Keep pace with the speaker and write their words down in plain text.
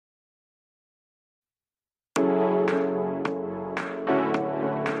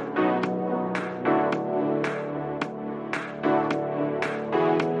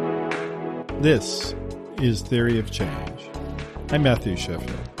This is Theory of Change. I'm Matthew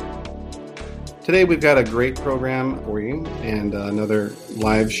Sheffield. Today we've got a great program for you and another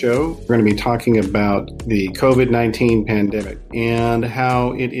live show. We're going to be talking about the COVID-19 pandemic and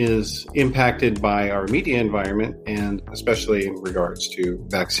how it is impacted by our media environment and especially in regards to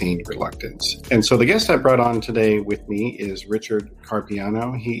vaccine reluctance. And so the guest I brought on today with me is Richard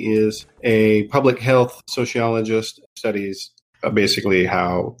Carpiano. He is a public health sociologist, studies basically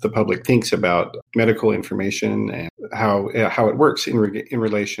how the public thinks about medical information and how it works in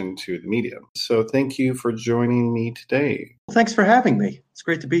relation to the media. So thank you for joining me today. Well, thanks for having me. It's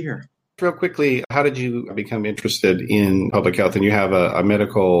great to be here. Real quickly, how did you become interested in public health? And you have a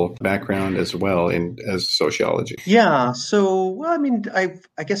medical background as well as sociology. Yeah. So,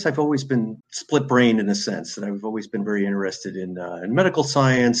 I guess I've always been split-brained in a sense that I've always been very interested in medical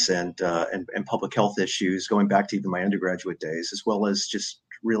science and public health issues, going back to even my undergraduate days, as well as just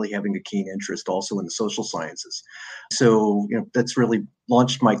really having a keen interest also in the social sciences. So, that's really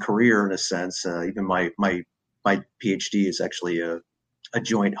launched my career in a sense. Even my PhD is actually a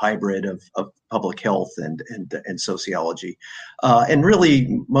joint hybrid of public health and sociology. And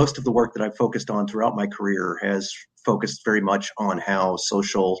really, most of the work that I've focused on throughout my career has focused very much on how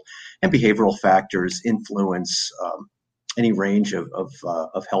social and behavioral factors influence any range of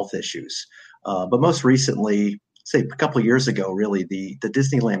health issues. But most recently, say a couple of years ago, really, the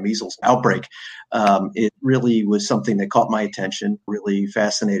Disneyland measles outbreak, it really was something that caught my attention, really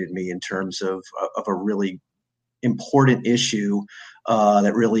fascinated me in terms of a really important issue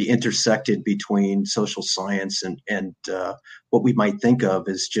that really intersected between social science and what we might think of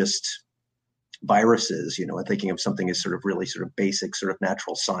as just viruses, and thinking of something as sort of basic sort of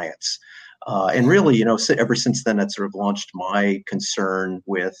natural science. And really, ever since then, that sort of launched my concern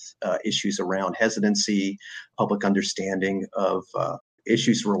with issues around hesitancy, public understanding of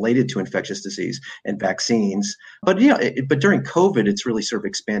issues related to infectious disease and vaccines. But but during COVID, it's really sort of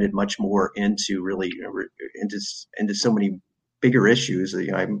expanded much more into really into so many bigger issues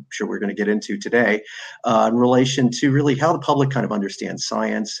that I'm sure we're going to get into today in relation to really how the public kind of understands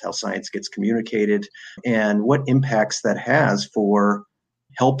science, how science gets communicated, and what impacts that has for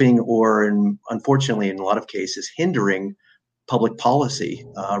helping or, unfortunately, in a lot of cases, hindering public policy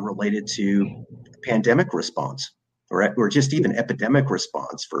related to pandemic response. Or just even epidemic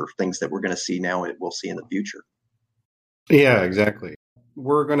response for things that we're going to see now and we'll see in the future. Yeah, exactly.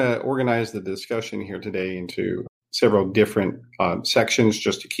 We're going to organize the discussion here today into several different sections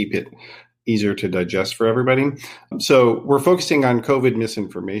just to keep it easier to digest for everybody. So we're focusing on COVID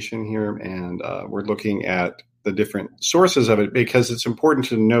misinformation here, and we're looking at the different sources of it, because it's important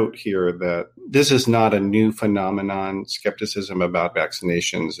to note here that this is not a new phenomenon, skepticism about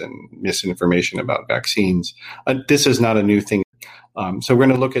vaccinations and misinformation about vaccines. This is not a new thing. So we're going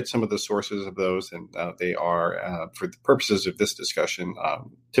to look at some of the sources of those, and they are, for the purposes of this discussion,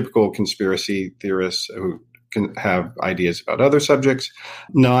 typical conspiracy theorists who can have ideas about other subjects,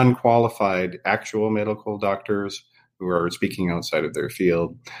 non-qualified actual medical doctors who are speaking outside of their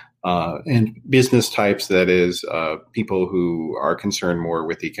field, and business types, that is, people who are concerned more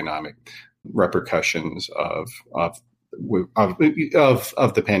with economic repercussions of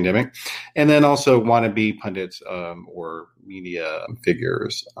the pandemic, and then also wannabe pundits or media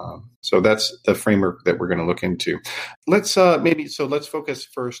figures. So that's the framework that we're going to look into. Let's focus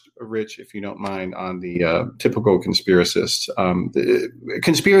first, Rich, if you don't mind, on the typical conspiracists.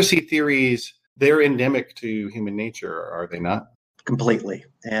 Conspiracy theories, they're endemic to human nature, are they not? Completely.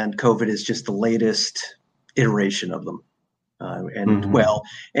 And COVID is just the latest iteration of them.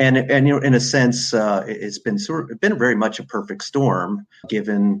 In a sense, it's been very much a perfect storm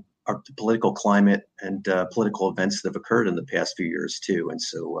given our political climate and political events that have occurred in the past few years too. And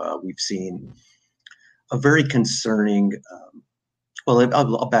so we've seen a very concerning.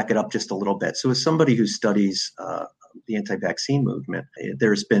 I'll back it up just a little bit. So as somebody who studies the anti-vaccine movement, there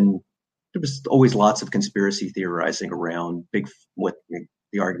was always lots of conspiracy theorizing around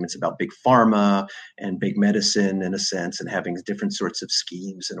the arguments about big pharma and big medicine, in a sense, and having different sorts of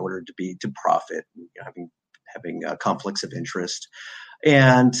schemes in order to profit, having conflicts of interest.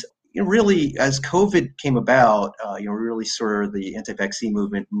 And really, as COVID came about, really sort of the anti-vaccine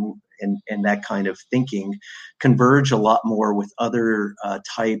movement and that kind of thinking converge a lot more with other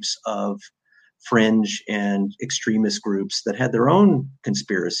types of fringe and extremist groups that had their own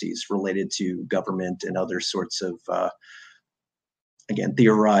conspiracies related to government and other sorts of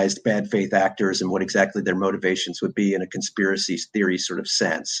theorized bad faith actors and what exactly their motivations would be in a conspiracy theory sort of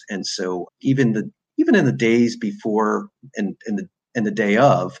sense. And so even in the days before and the day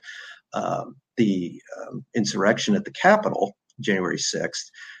of the insurrection at the Capitol, January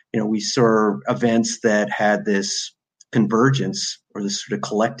 6th, we saw events that had this convergence or this sort of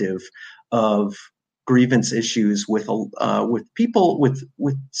collective of grievance issues with people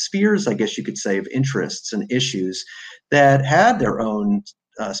with spheres, I guess you could say, of interests and issues that had their own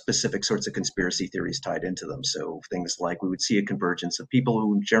specific sorts of conspiracy theories tied into them. So things like we would see a convergence of people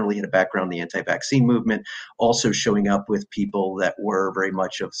who generally had a background in the anti-vaccine movement, also showing up with people that were very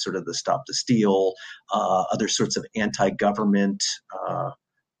much of sort of the Stop the Steal, other sorts of anti-government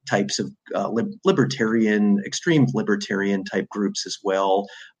types of extreme libertarian type groups as well.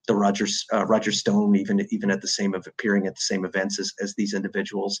 The Roger Stone, even at the same of appearing at the same events as these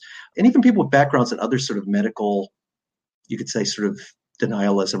individuals, and even people with backgrounds in other sort of medical, you could say, sort of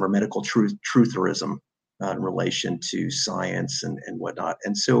denialism or medical trutherism in relation to science and whatnot.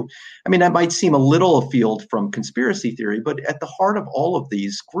 And so, I mean, that might seem a little afield from conspiracy theory, but at the heart of all of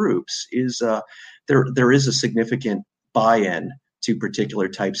these groups is there is a significant buy-in to particular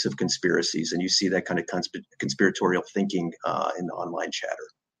types of conspiracies, and you see that kind of conspiratorial thinking in the online chatter.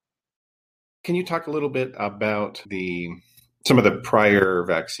 Can you talk a little bit about some of the prior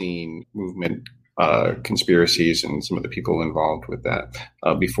vaccine movement conspiracies and some of the people involved with that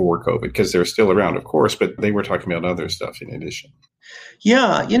before COVID? Because they're still around, of course, but they were talking about other stuff in addition.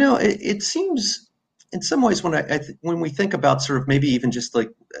 Yeah, it seems in some ways when we think about sort of maybe even just like,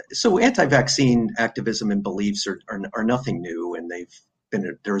 so anti-vaccine activism and beliefs are nothing new, and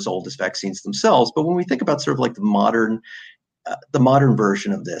they're as old as vaccines themselves. But when we think about sort of like the modern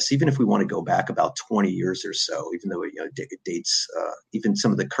version of this, even if we want to go back about 20 years or so, even though it dates, even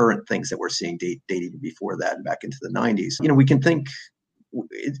some of the current things that we're seeing date even before that and back into the 90s, we can think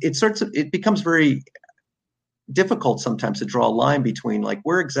it becomes very difficult sometimes to draw a line between like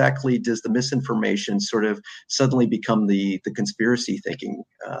where exactly does the misinformation sort of suddenly become the conspiracy thinking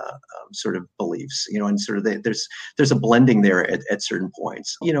sort of beliefs, and sort of there's a blending there at certain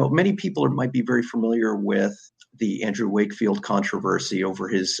points. Many people might be very familiar with the Andrew Wakefield controversy over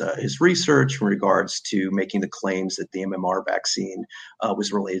his research in regards to making the claims that the MMR vaccine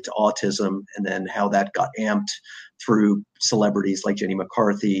was related to autism, and then how that got amped through celebrities like Jenny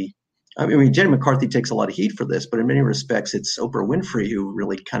McCarthy. I mean, Jenny McCarthy takes a lot of heat for this, but in many respects, it's Oprah Winfrey who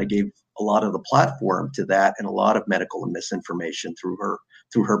really kind of gave a lot of the platform to that and a lot of medical and misinformation through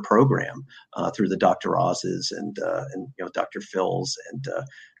her program, through the Dr. Oz's and Dr. Phil's, and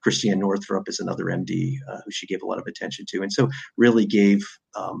Christiane Northrup is another MD who she gave a lot of attention to, and so really gave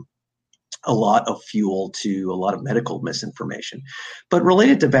a lot of fuel to a lot of medical misinformation. But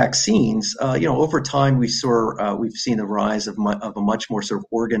related to vaccines, over time we've seen the rise of a much more sort of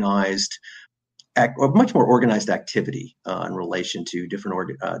organized activity in relation to different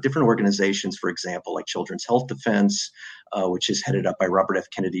organizations. For example, like Children's Health Defense, which is headed up by Robert F.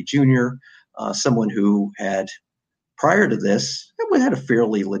 Kennedy Jr., someone who had, prior to this, had a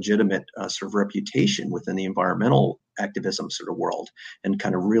fairly legitimate sort of reputation within the environmental activism sort of world, and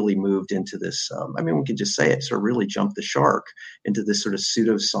kind of really moved into this. We can just say it, sort of really jumped the shark into this sort of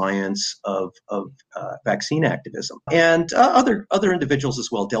pseudoscience of vaccine activism, and other individuals as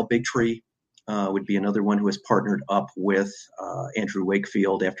well. Del Bigtree would be another one who has partnered up with Andrew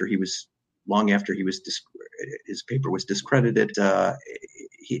Wakefield long after his paper was discredited.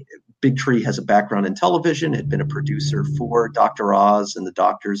 Bigtree has a background in television, had been a producer for Dr. Oz and the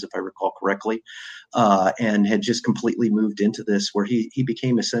Doctors, if I recall correctly, and had just completely moved into this, where he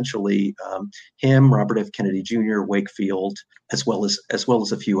became essentially him, Robert F. Kennedy Jr., Wakefield, as well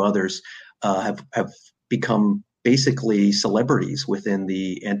as a few others, have become basically celebrities within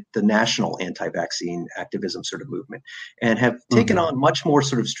the national anti-vaccine activism sort of movement, and have taken on much more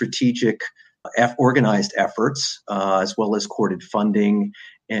sort of strategic, organized efforts, as well as courted funding,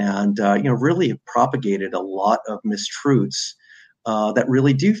 and really have propagated a lot of mistruths that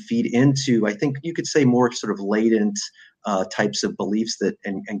really do feed into, I think you could say, more sort of latent types of beliefs that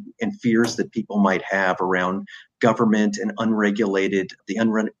and fears that people might have around government and unregulation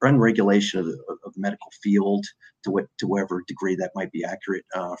of the medical field, to whatever degree that might be accurate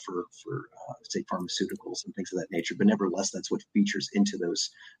for say pharmaceuticals and things of that nature. But nevertheless, that's what features into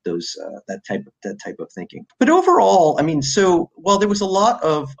that type of thinking. But overall, I mean, so while there was a lot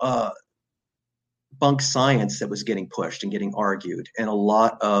of bunk science that was getting pushed and getting argued, and a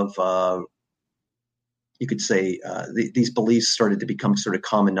lot of you could say these beliefs started to become sort of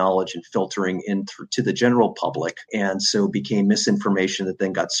common knowledge and filtering in to the general public, and so became misinformation that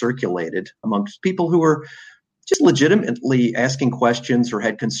then got circulated amongst people who were just legitimately asking questions or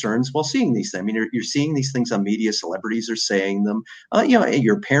had concerns while seeing these things. I mean, you're seeing these things on media. Celebrities are saying them.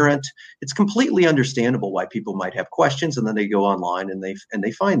 Your parent. It's completely understandable why people might have questions, and then they go online and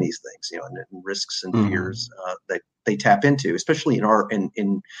they find these things. And risks and fears they tap into, especially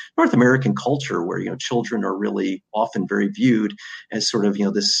in North American culture, where children are really often very viewed as sort of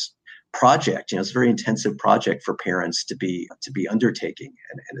this project. It's a very intensive project for parents to be undertaking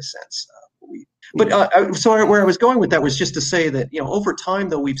in a sense. So where I was going with that was just to say that over time,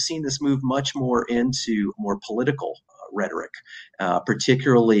 though, we've seen this move much more into more political rhetoric,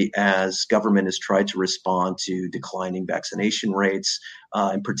 particularly as government has tried to respond to declining vaccination rates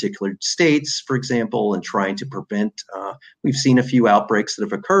in particular states, for example, and trying to prevent. We've seen a few outbreaks that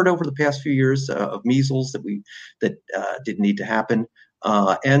have occurred over the past few years of measles that didn't need to happen.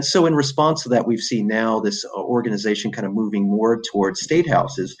 And so in response to that, we've seen now this organization kind of moving more towards state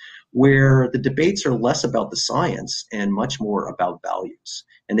houses, where the debates are less about the science and much more about values,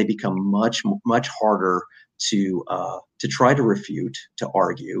 and they become much, much harder to try to refute, to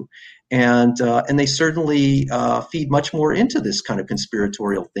argue, and they certainly feed much more into this kind of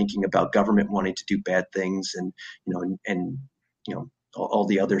conspiratorial thinking about government wanting to do bad things, and all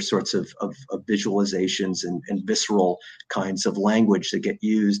the other sorts of visualizations and visceral kinds of language that get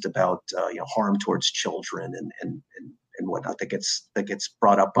used about harm towards children and whatnot that gets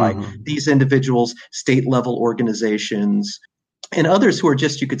brought up by these individuals, state level organizations, and others who are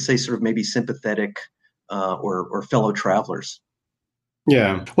just, you could say, sort of maybe sympathetic or fellow travelers.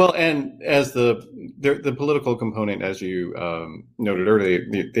 Yeah. Well, and as the political component, as you noted earlier,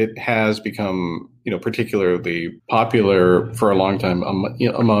 it has become particularly popular for a long time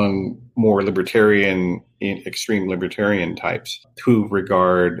among more libertarian, extreme libertarian types who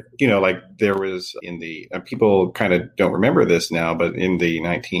regard, like there was in the people kind of don't remember this now, but in the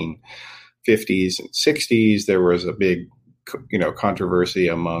 1950s and 60s there was a big controversy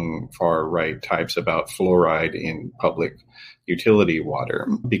among far right types about fluoride in public utility water,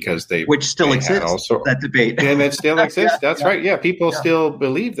 because which still exists, also that debate, and it still exists. That's right. Yeah, people still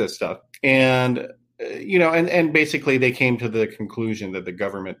believe this stuff, and and basically they came to the conclusion that the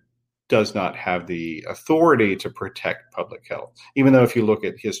government does not have the authority to protect public health, even though if you look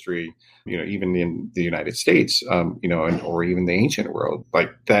at history, even in the United States, or even the ancient world, like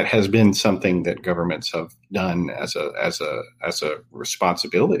that has been something that governments have done as a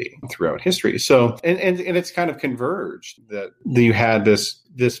responsibility throughout history. So, and it's kind of converged that you had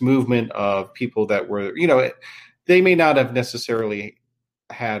this movement of people that were, they may not have necessarily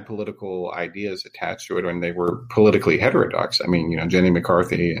had political ideas attached to it, and they were politically heterodox. I mean, Jenny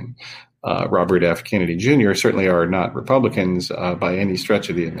McCarthy and Robert F. Kennedy Jr. certainly are not Republicans by any stretch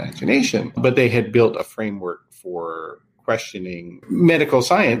of the imagination, but they had built a framework for questioning medical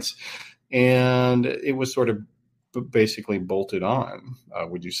science, and it was sort of basically bolted on.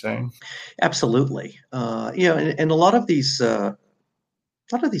 Would you say? Absolutely. And a lot of these. A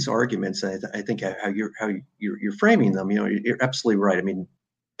lot of these arguments, I think how you're framing them, you're absolutely right. I mean,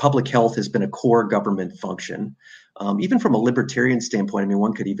 public health has been a core government function, even from a libertarian standpoint. I mean,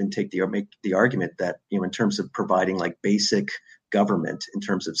 one could even make the argument that in terms of providing like basic government in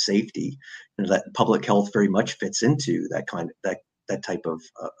terms of safety, that public health very much fits into that type of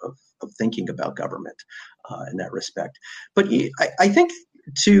thinking about government in that respect. But I think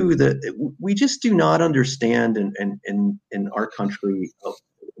too that we just do not understand in our country.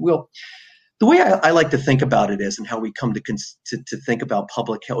 Well, the way I like to think about it is, and how we come to think about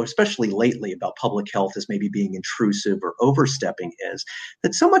public health, especially lately about public health as maybe being intrusive or overstepping, is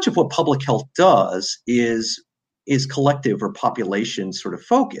that so much of what public health does is collective or population sort of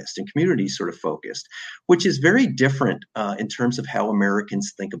focused and community sort of focused, which is very different in terms of how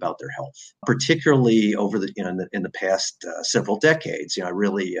Americans think about their health, particularly over in the past several decades.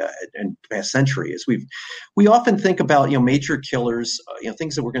 Really in the past century, as we often think about major killers,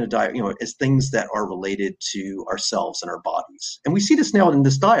 things that we're going to die, as things that are related to ourselves and our bodies, and we see this now in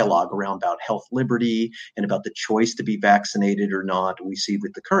this dialogue around about health liberty and about the choice to be vaccinated or not. We see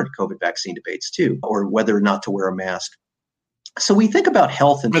with the current COVID vaccine debates too, or whether or not to wear a mask. So we think about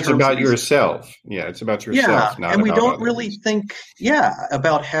health in terms of about yourself. Yeah, it's about yourself. Yeah, and we don't really think,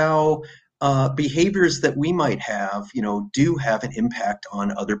 about how behaviors that we might have, do have an impact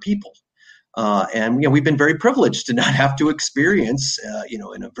on other people. And we've been very privileged to not have to experience,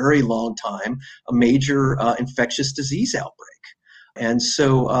 in a very long time, a major infectious disease outbreak. And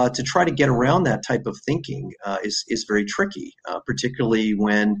so to try to get around that type of thinking is very tricky, particularly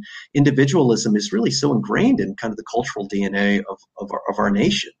when individualism is really so ingrained in kind of the cultural DNA of our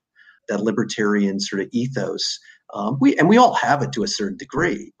nation, that libertarian sort of ethos. We all have it to a certain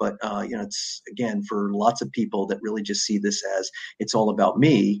degree, but it's, again, for lots of people that really just see this as it's all about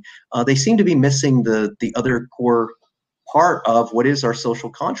me, they seem to be missing the other core part of what is our social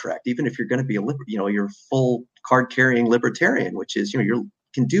contract. Even if you're going to be you're full card-carrying libertarian, which is you're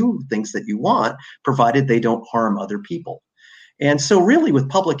can do things that you want, provided they don't harm other people. And so really with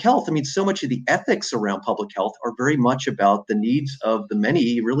public health, I mean, so much of the ethics around public health are very much about the needs of the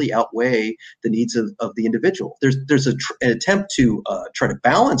many really outweigh the needs of the individual. There's an attempt to try to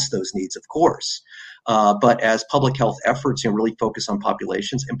balance those needs, of course. But as public health efforts really focus on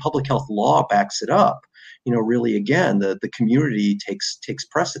populations, and public health law backs it up, really, again, the community takes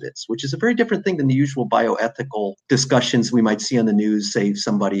precedence, which is a very different thing than the usual bioethical discussions we might see on the news. Say if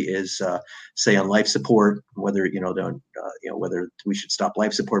somebody is, say, on life support, whether whether we should stop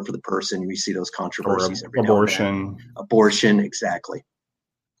life support for the person. We see those controversies every abortion. now and then. Abortion, exactly.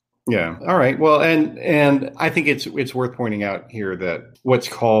 Yeah. All right. Well, and I think it's worth pointing out here that what's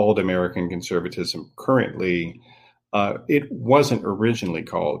called American conservatism currently, it wasn't originally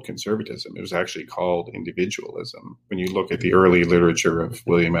called conservatism. It was actually called individualism. When you look at the early literature of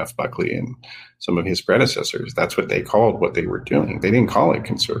William F. Buckley and some of his predecessors, that's what they called what they were doing. They didn't call it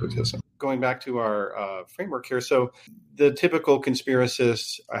conservatism. Going back to our framework here, so the typical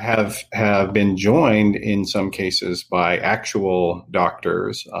conspiracists have been joined in some cases by actual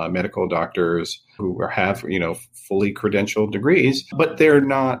doctors, medical doctors who have fully credentialed degrees, but they're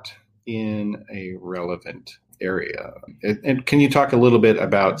not in a relevant area. And can you talk a little bit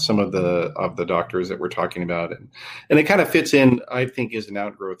about some of the doctors that we're talking about? And it kind of fits in, I think, is an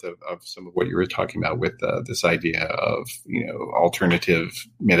outgrowth of some of what you were talking about with this idea of, alternative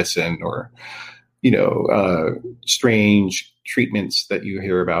medicine or, strange treatments that you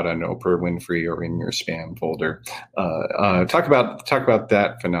hear about on Oprah Winfrey or in your spam folder. Talk about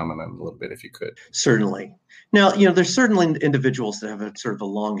that phenomenon a little bit, if you could. Certainly. Now, there's certainly individuals that have a sort of a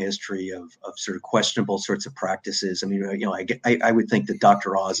long history of sort of questionable sorts of practices. I mean, I would think that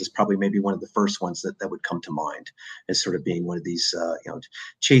Dr. Oz is probably maybe one of the first ones that would come to mind as sort of being one of these,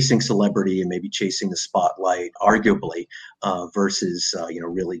 chasing celebrity and maybe chasing the spotlight, arguably, versus,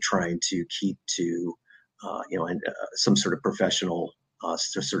 really trying to keep to, some sort of professional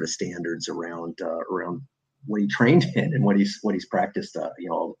sort of standards around what he trained in and what he's practiced,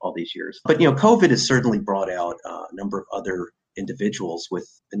 all these years. But COVID has certainly brought out a number of other individuals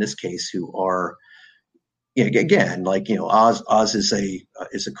in this case, who are, again, like Oz is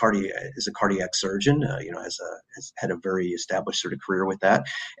a cardiac surgeon. Has had a very established sort of career with that,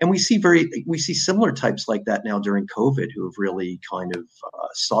 and we see similar types like that now during COVID, who have really kind of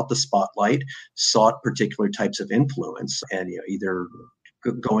sought the spotlight, sought particular types of influence, and either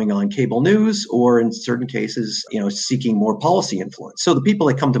going on cable news or in certain cases, seeking more policy influence. So the people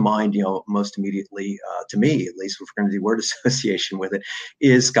that come to mind, most immediately to me, at least, if we're going to do word association with it,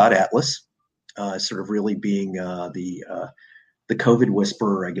 is Scott Atlas, sort of really being the COVID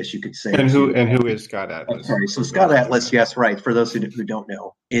whisperer, I guess you could say. And who is Scott Atlas? Sorry, so Scott Atlas, yes, right. For those who don't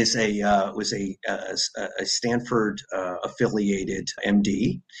know, was a Stanford affiliated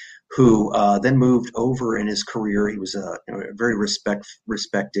MD. Who then moved over in his career. He was a very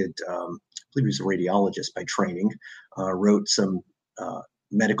respected, I believe he was a radiologist by training, wrote some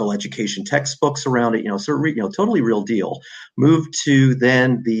medical education textbooks around it, totally real deal. Moved to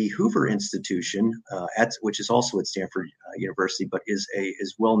then the Hoover Institution, which is also at Stanford University, but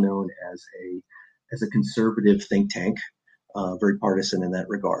is well known as a conservative think tank. Very partisan in that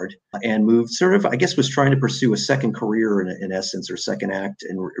regard, and moved sort of, I guess, was trying to pursue a second career in essence, or second act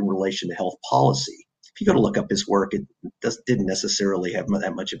in relation to health policy. If you go to look up his work, it didn't necessarily have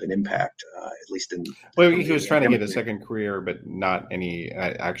that much of an impact, at least in. Well, he was trying to get a second career, but not any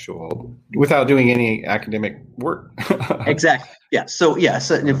actual, without doing any academic work. Exactly. Yeah. So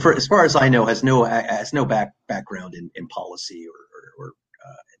as far as I know, has no background in policy or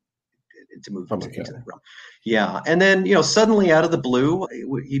to move into that realm. Yeah. And then, suddenly out of the blue,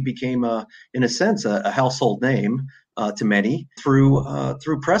 he became, in a sense, a household name to many through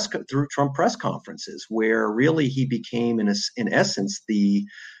Trump press conferences, where really he became, in essence, the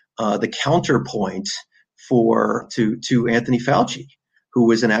counterpoint to Anthony Fauci, who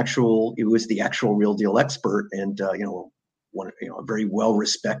was the actual real deal expert and, a very well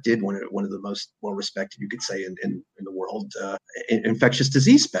respected, one of the most well respected, you could say, in the world, infectious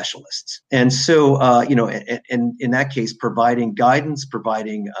disease specialists. And so, and in that case, providing guidance,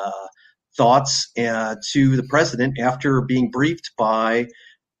 providing thoughts to the president after being briefed by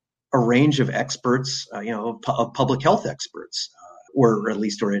a range of experts, of public health experts. Or at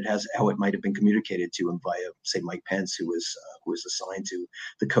least, or it has how it might have been communicated to him via, say, Mike Pence, who was assigned to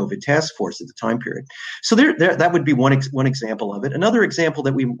the COVID task force at the time period. So there that would be one example of it. Another example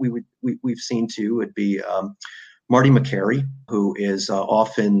that we've seen too would be Marty McCary, who is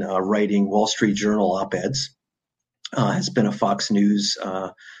often writing Wall Street Journal op-eds, has been a Fox News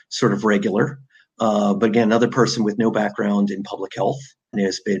sort of regular. But again, another person with no background in public health and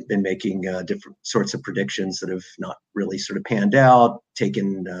has been making different sorts of predictions that have not really sort of panned out,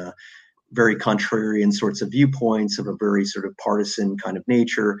 taken very contrarian sorts of viewpoints of a very sort of partisan kind of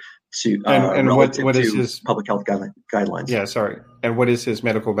nature to and what is to his public health guidelines. Yeah, sorry. And what is his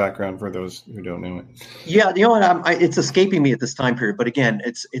medical background for those who don't know it? Yeah, you know what? It's escaping me at this time period. But again,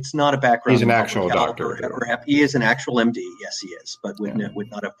 it's not a background. He's an actual doctor. He is an actual MD. Yes, he is, but with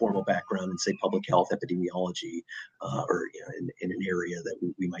not a formal background in, say, public health, epidemiology, or in an area that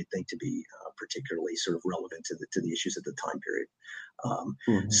we might think to be particularly sort of relevant to the issues at the time period.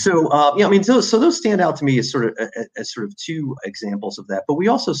 So those stand out to me as sort of two examples of that. But we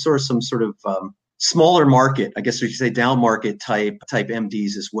also saw some sort of smaller market, I guess we should say down market type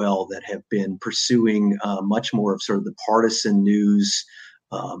MDs as well that have been pursuing much more of sort of the partisan news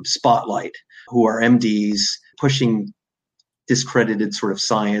spotlight, who are MDs pushing discredited sort of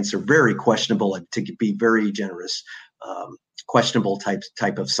science or very questionable, to be very generous, questionable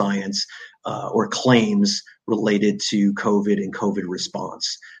type of science or claims related to COVID and COVID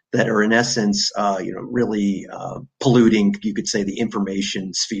response that are in essence, really polluting, you could say, the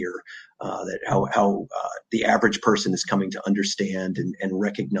information sphere, that how the average person is coming to understand and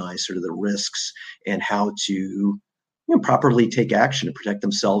recognize sort of the risks and how to properly take action to protect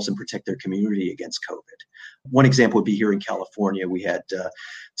themselves and protect their community against COVID. One example would be here in California. We had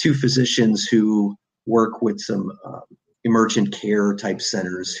two physicians who work with some emergent care type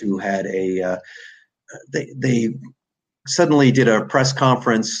centers who had they suddenly did a press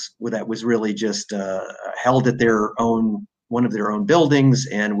conference that was really just held at one of their own buildings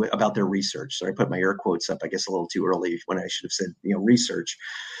and about their research. So I put my air quotes up, I guess a little too early when I should have said, research.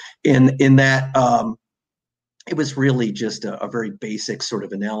 In that, it was really just a very basic sort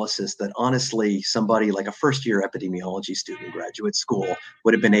of analysis that honestly somebody like a first year epidemiology student in graduate school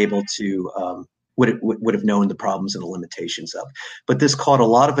would have been able to would have known the problems and the limitations of. But this caught a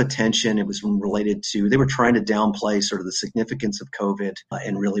lot of attention. It was related to, they were trying to downplay sort of the significance of COVID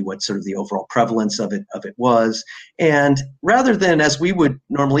and really what sort of the overall prevalence of it was. And rather than, as we would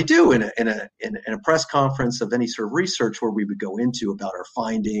normally do in a press conference of any sort of research where we would go into about our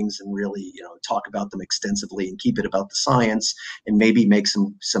findings and really, talk about them extensively and keep it about the science and maybe make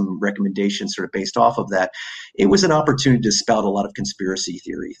some recommendations sort of based off of that, it was an opportunity to spout a lot of conspiracy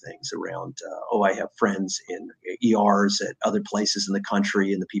theory things around, I have friends in ERs at other places in the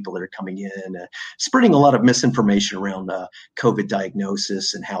country and the people that are coming in, spreading a lot of misinformation around COVID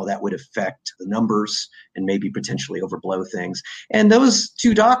diagnosis and how that would affect the numbers and maybe potentially overblow things. And those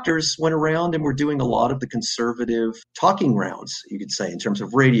two doctors went around and were doing a lot of the conservative talking rounds, you could say, in terms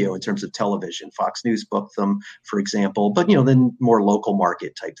of radio, in terms of television. Fox News booked them, for example, but, then more local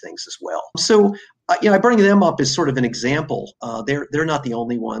market type things as well. So I bring them up as sort of an example. They're not the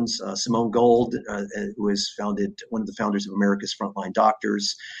only ones. Simone Gold, who is one of the founders of America's Frontline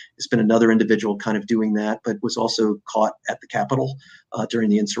Doctors, has been another individual kind of doing that, but was also caught at the Capitol during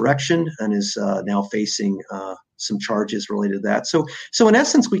the insurrection and is now facing some charges related to that. So in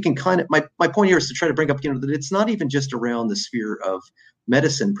essence, we can kind of, my point here is to try to bring up, that it's not even just around the sphere of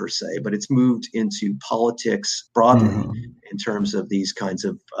medicine per se, but it's moved into politics broadly in terms of these kinds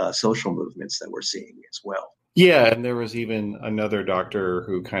of social movements that we're seeing as well. Yeah, and there was even another doctor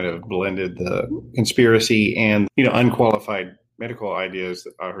who kind of blended the conspiracy and, unqualified medical ideas.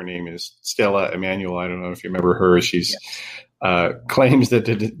 Her name is Stella Emanuel. I don't know if you remember her. She's claims that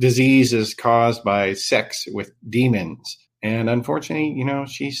the disease is caused by sex with demons. And unfortunately,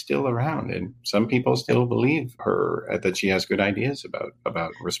 she's still around, and some people still believe her that she has good ideas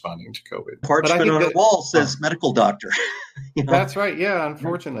about responding to COVID. Parchment on the wall says medical doctor. That's right. Yeah,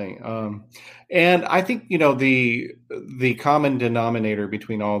 unfortunately. And I think, the common denominator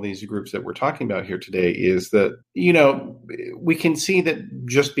between all these groups that we're talking about here today is that, we can see that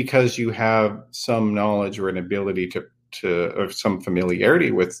just because you have some knowledge or an ability to or some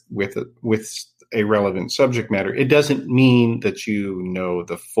familiarity with a relevant subject matter, it doesn't mean that you know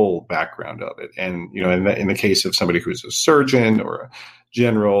the full background of it. And, in the case of somebody who's a surgeon or a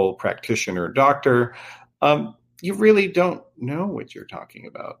general practitioner doctor, you really don't know what you're talking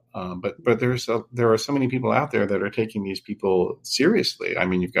about. But there are so many people out there that are taking these people seriously. I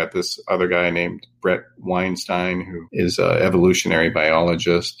mean, you've got this other guy named Brett Weinstein, who is an evolutionary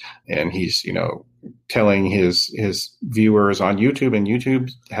biologist, and he's, telling his viewers on YouTube, and YouTube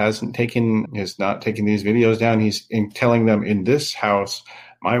has not taken these videos down. He's telling them, in this house,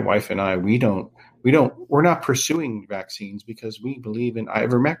 my wife and I, we're not pursuing vaccines because we believe in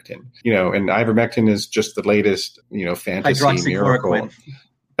ivermectin, and ivermectin is just the latest, fantasy miracle.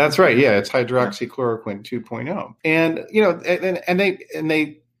 That's right. Yeah. It's hydroxychloroquine 2.0. And, and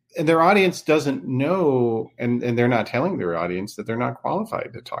they their audience doesn't know, and they're not telling their audience that they're not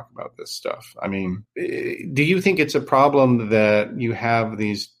qualified to talk about this stuff. I mean, do you think it's a problem that you have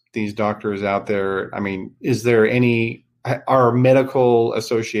these doctors out there? I mean, are medical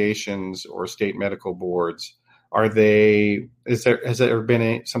associations or state medical boards, has there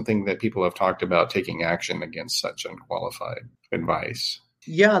been something that people have talked about taking action against such unqualified advice?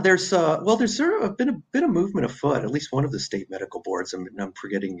 Yeah, there's sort of been a movement afoot. At least one of the state medical boards. I'm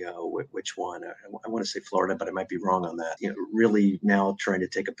forgetting which one. I want to say Florida, but I might be wrong on that. Really now trying to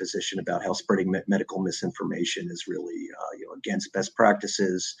take a position about how spreading medical misinformation is really against best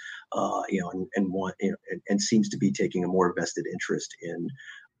practices. And seems to be taking a more vested interest in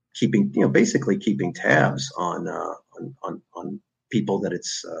keeping basically keeping tabs on people that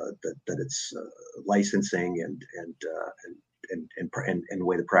it's licensing and the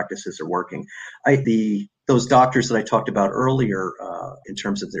way the practices are working. Those doctors that I talked about earlier, in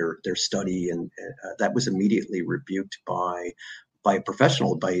terms of their study, and that was immediately rebuked by a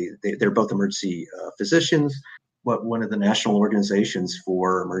professional. They're both emergency physicians. One of the national organizations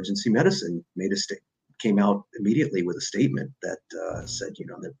for emergency medicine came out immediately with a statement that said,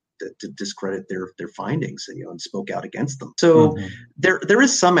 that to discredit their findings, and spoke out against them. So there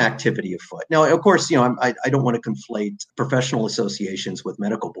is some activity afoot. Now, of course, I don't want to conflate professional associations with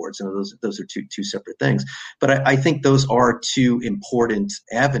medical boards. Those are two separate things. But I think those are two important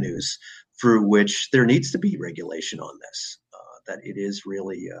avenues through which there needs to be regulation on this. That it is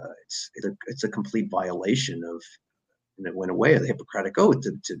really it's a complete violation of, in a way, the Hippocratic Oath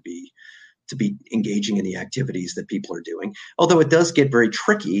to be engaging in the activities that people are doing. Although it does get very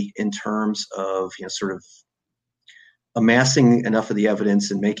tricky in terms of, sort of amassing enough of the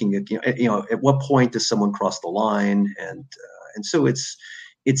evidence and making it, at what point does someone cross the line? And so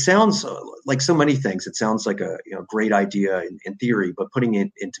it sounds like so many things. It sounds like a great idea in theory, but putting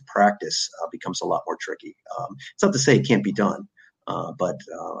it into practice becomes a lot more tricky. It's not to say it can't be done. But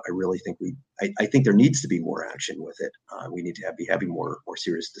I really think I think there needs to be more action with it. We need to be having more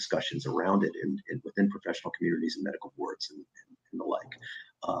serious discussions around it within professional communities and medical boards and the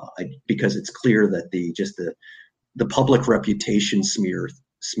like, because it's clear that the public reputation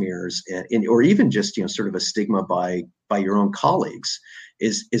smears or even just sort of a stigma by your own colleagues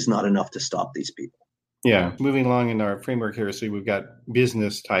is not enough to stop these people. Yeah. Moving along in our framework here, so we've got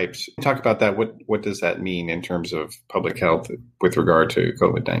business types. Talk about that. What does that mean in terms of public health with regard to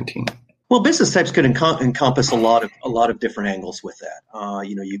COVID-19? Well, business types could encompass a lot of different angles with that.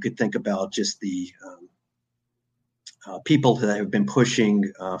 You could think about just the people that have been pushing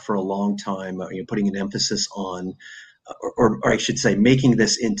for a long time, putting an emphasis on, or I should say, making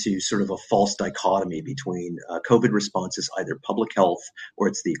this into sort of a false dichotomy between COVID responses, either public health or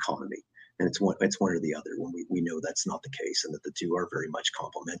it's the economy. And it's one or the other, when we know that's not the case, and that the two are very much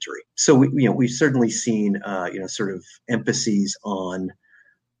complementary. So we've certainly seen sort of emphases on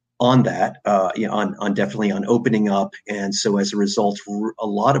that, on definitely on opening up, and so as a result, a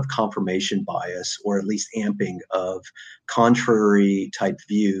lot of confirmation bias, or at least amping of contrary type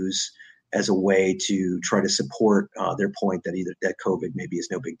views as a way to try to support their point that either that COVID maybe is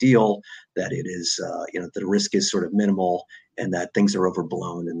no big deal, that it is the risk is sort of minimal, and that things are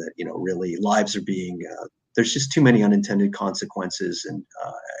overblown, and that really lives are being there's just too many unintended consequences and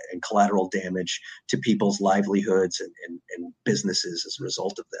collateral damage to people's livelihoods and businesses as a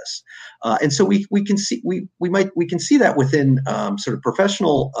result of this. And so we can see we can see that within sort of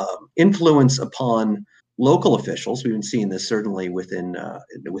professional influence upon local officials. We've been seeing this certainly within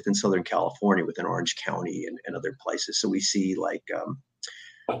Southern California, within Orange County and other places. So we see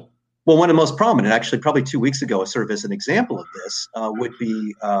one of the most prominent, actually probably 2 weeks ago, sort of as an example of this, would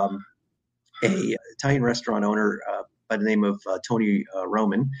be a Italian restaurant owner by the name of Tony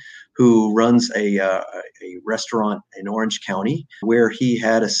Roman, who runs a restaurant in Orange County, where he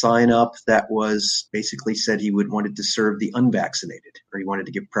had a sign up that was basically said he wanted to serve the unvaccinated, or he wanted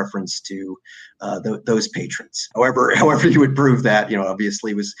to give preference to those patrons. However you would prove that,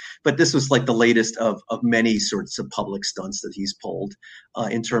 obviously but this was like the latest of many sorts of public stunts that he's pulled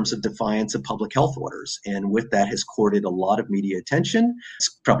in terms of defiance of public health orders. And with that has courted a lot of media attention. It's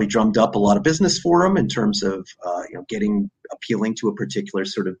probably drummed up a lot of business for him in terms of, appealing to a particular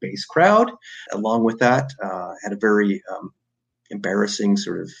sort of base crowd. Along with that, had a very embarrassing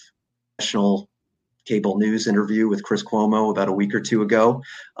sort of national cable news interview with Chris Cuomo about a week or two ago,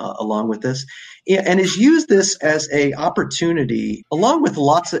 along with this, and has used this as a opportunity, along with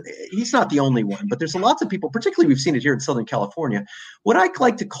he's not the only one, but there's lots of people, particularly we've seen it here in Southern California, what I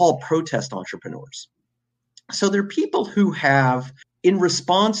like to call protest entrepreneurs. So they're people who have, in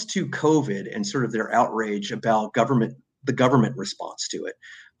response to COVID and sort of their outrage about the government response to it,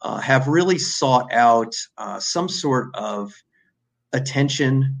 have really sought out some sort of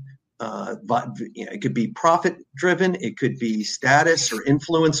attention. It could be profit driven, it could be status or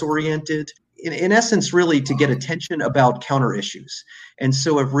influence oriented. In essence, really to get attention about counter issues. And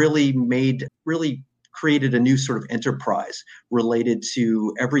so have really created a new sort of enterprise related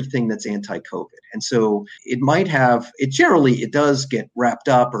to everything that's anti-COVID. And so it does get wrapped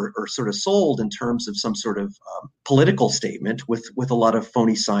up or sort of sold in terms of some sort of political statement with a lot of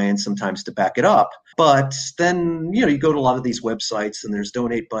phony science sometimes to back it up. But then, you go to a lot of these websites and there's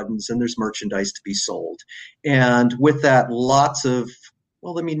donate buttons and there's merchandise to be sold. And with that, lots of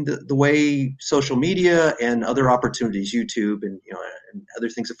the way social media and other opportunities, YouTube and other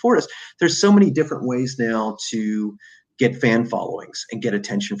things afford us, there's so many different ways now to get fan followings and get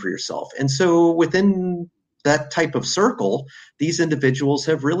attention for yourself. And so within that type of circle, these individuals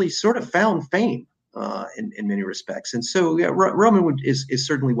have really sort of found fame in many respects. And so, Roman is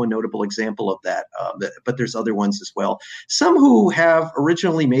certainly one notable example of that, but there's other ones as well. Some who have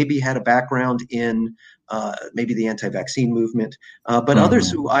originally maybe had a background in maybe the anti-vaccine movement, but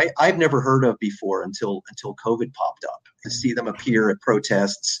others who I've never heard of before until COVID popped up. To see them appear at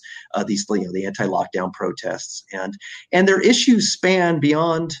protests, the anti-lockdown protests, and their issues span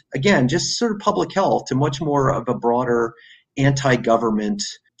beyond, again, just sort of public health to much more of a broader anti-government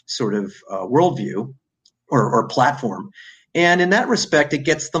sort of worldview or platform. And in that respect, it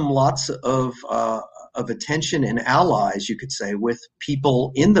gets them lots of attention and allies, you could say, with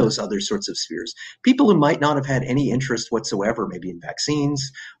people in those other sorts of spheres. People who might not have had any interest whatsoever, maybe in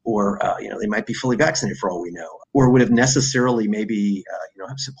vaccines, or they might be fully vaccinated for all we know, or would have necessarily maybe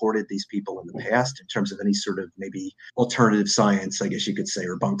have supported these people in the past in terms of any sort of maybe alternative science, I guess you could say,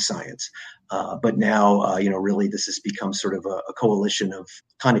 or bunk science. But now, really this has become sort of a coalition of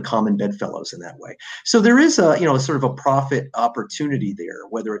kind of common bedfellows in that way. So there is a sort of a profit opportunity there,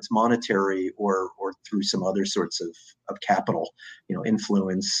 whether it's monetary or through some other sorts of capital,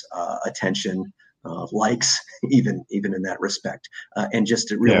 influence, attention, likes, even in that respect, and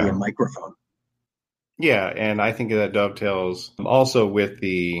just really a microphone. Yeah, and I think that dovetails also with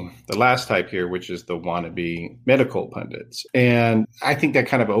the last type here, which is the wannabe medical pundits. And I think that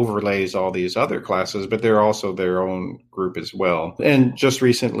kind of overlays all these other classes, but they're also their own group as well. And just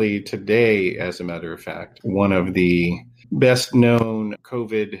recently today, as a matter of fact, one of the best known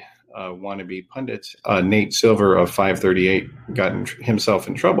COVID wannabe pundits, Nate Silver of 538, got himself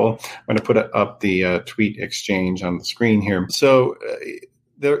in trouble. I'm going to put up the tweet exchange on the screen here. So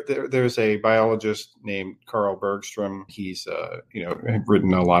there's a biologist named Carl Bergstrom. He's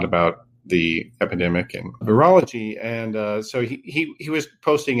written a lot about the epidemic and virology, and so he was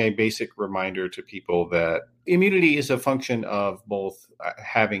posting a basic reminder to people that immunity is a function of both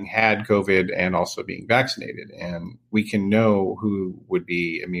having had COVID and also being vaccinated, and we can know who would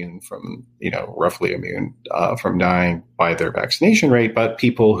be immune from, roughly immune from dying by their vaccination rate, but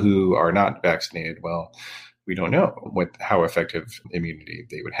people who are not vaccinated, well, we don't know how effective immunity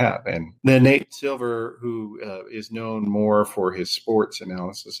they would have. And then Nate Silver, who is known more for his sports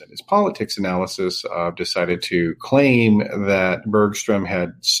analysis and his politics analysis, decided to claim that Bergstrom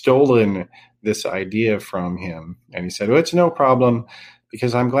had stolen this idea from him. And he said, well, it's no problem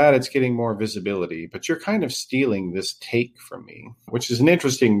because I'm glad it's getting more visibility, but you're kind of stealing this take from me, which is an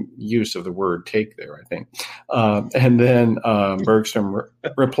interesting use of the word take there, I think. And then Bergstrom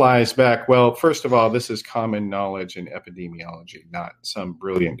replies back, well, first of all, this is common knowledge in epidemiology, not some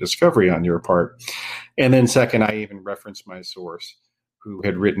brilliant discovery on your part. And then second, I even referenced my source who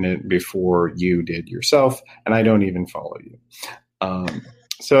had written it before you did yourself, and I don't even follow you.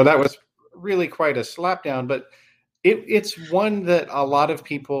 So that was really quite a slapdown, but it's one that a lot of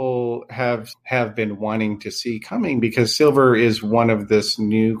people have been wanting to see coming, because Silver is one of this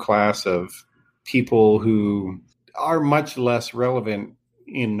new class of people who are much less relevant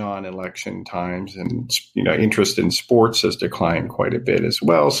in non-election times, and interest in sports has declined quite a bit as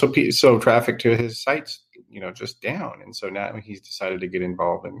well. So traffic to his sites, just down, and so now he's decided to get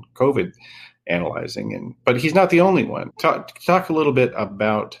involved in COVID analyzing, but he's not the only one. Talk a little bit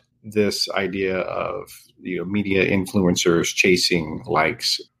about this idea of media influencers chasing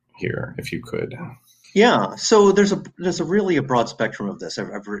likes here, if you could. Yeah, so there's a really a broad spectrum of this.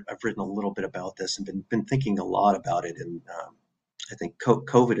 I've written a little bit about this and been thinking a lot about it, and I think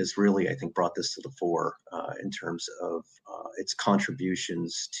COVID has really, I think, brought this to the fore in terms of its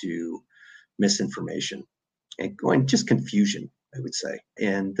contributions to misinformation and just confusion, I would say.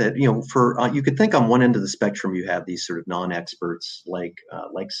 And that, you could think on one end of the spectrum, you have these sort of non-experts like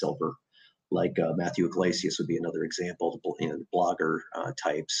Silver, like Matthew Iglesias would be another example, the blogger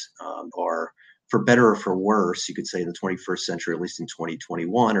types, or for better or for worse, you could say in the 21st century, at least in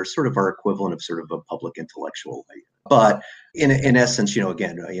 2021, are sort of our equivalent of sort of a public intellectual. But in essence,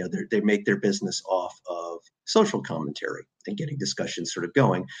 again, they make their business off of social commentary and getting discussions sort of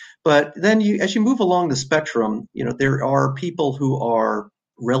going. But then as you move along the spectrum, there are people who are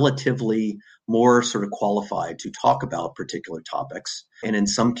relatively more sort of qualified to talk about particular topics, and in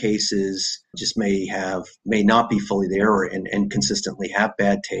some cases just may not be fully there and consistently have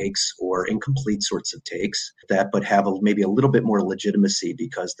bad takes or incomplete sorts of takes but have maybe a little bit more legitimacy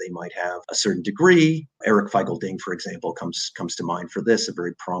because they might have a certain degree. Eric Feigelding, for example, comes to mind for this, a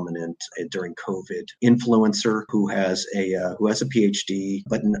very prominent during COVID influencer who has a PhD,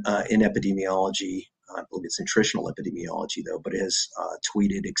 but in epidemiology. I believe it's nutritional epidemiology, though, but has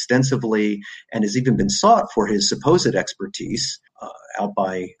tweeted extensively and has even been sought for his supposed expertise out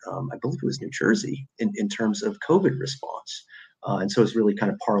by, I believe it was New Jersey, in terms of COVID response. And so it's really kind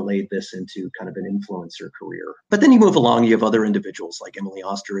of parlayed this into kind of an influencer career. But then you move along, you have other individuals like Emily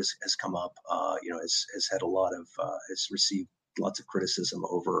Oster has come up, has had a lot of, has received lots of criticism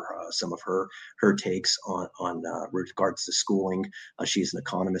over some of her takes on regards to schooling. She's an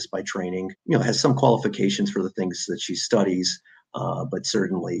economist by training, has some qualifications for the things that she studies, but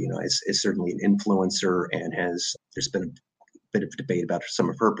certainly, is certainly an influencer and there's been a bit of debate about some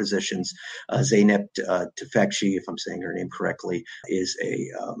of her positions. Zeynep Tufekci, if I'm saying her name correctly, is I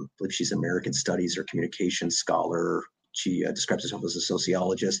believe she's an American Studies or Communications scholar. She describes herself as a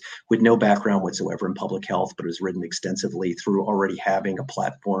sociologist with no background whatsoever in public health, but has written extensively through already having a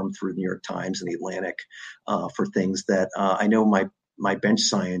platform through the New York Times and the Atlantic for things that I know my bench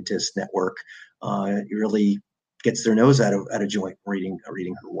scientist network really gets their nose out of joint reading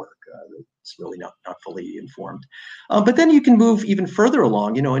her work. It's really not fully informed. But then you can move even further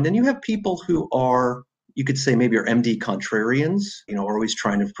along, and then you have people who are, you could say maybe are MD contrarians, are always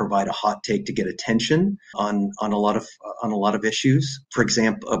trying to provide a hot take to get attention on a lot of issues, for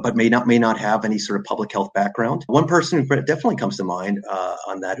example, but may not have any sort of public health background. One person who definitely comes to mind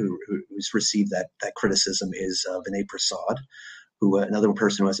on that who's received that criticism is Vinay Prasad, who another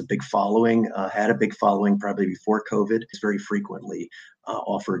person who has a big following, had a big following probably before COVID, has very frequently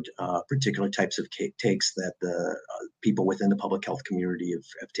offered particular types of takes that the people within the public health community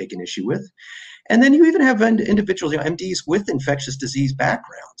have taken issue with. And then you even have individuals, MDs with infectious disease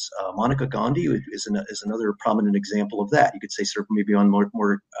backgrounds. Monica Gandhi is another prominent example of that. You could say sort of maybe on more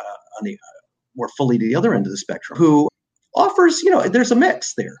on the more fully to the other end of the spectrum, who offers, there's a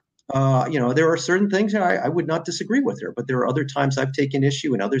mix there. There are certain things I would not disagree with her, but there are other times I've taken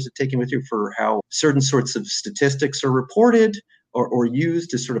issue and others have taken issue for how certain sorts of statistics are reported or used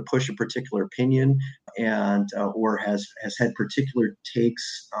to sort of push a particular opinion, and or has had particular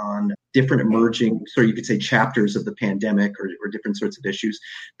takes on different emerging, so you could say, chapters of the pandemic or different sorts of issues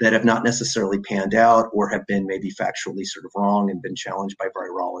that have not necessarily panned out or have been maybe factually sort of wrong and been challenged by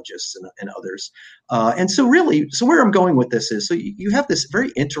virologists and others. And so where I'm going with this is, so you have this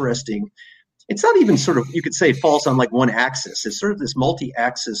very interesting, it's not even sort of, you could say it falls on like one axis. It's sort of this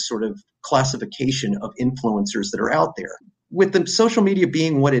multi-axis sort of classification of influencers that are out there. With the social media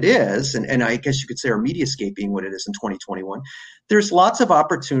being what it is, and I guess you could say our mediascape being what it is in 2021, there's lots of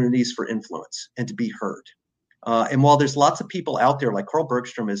opportunities for influence and to be heard. And while there's lots of people out there, like Carl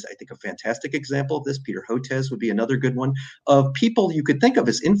Bergstrom is, I think, a fantastic example of this. Peter Hotez would be another good one, of people you could think of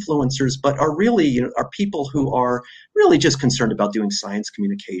as influencers, but are really, are people who are really just concerned about doing science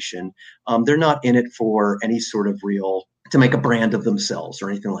communication. They're not in it for any sort of to make a brand of themselves or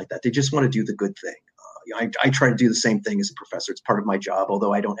anything like that. They just want to do the good thing. I try to do the same thing as a professor. It's part of my job,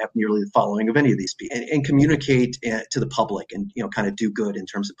 although I don't have nearly the following of any of these people, and communicate to the public and, kind of do good in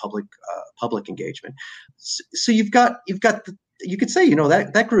terms of public engagement. So you've got you could say,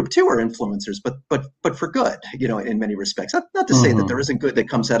 that group too are influencers, but for good, in many respects. Not to say that there isn't good that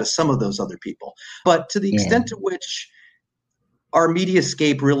comes out of some of those other people, but to the extent to which our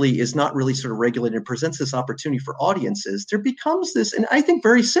mediascape really is not really sort of regulated and presents this opportunity for audiences, there becomes this, and I think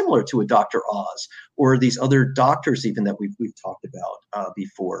very similar to a Dr. Oz or these other doctors even that we've talked about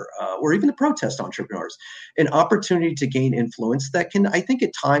before, or even the protest entrepreneurs, an opportunity to gain influence that can, I think,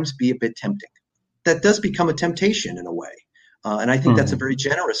 at times be a bit tempting. That does become a temptation in a way. And I think that's a very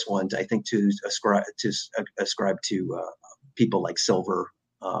generous one, I think, to ascribe to people like Silver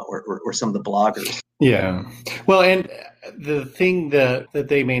or some of the bloggers. Yeah. Well, and the thing that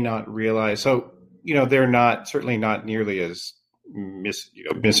they may not realize, so, they're certainly not nearly as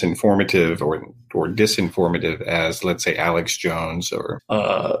misinformative or disinformative as, let's say, Alex Jones or,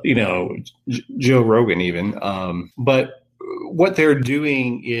 Joe Rogan even. But what they're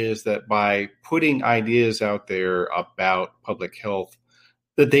doing is that by putting ideas out there about public health,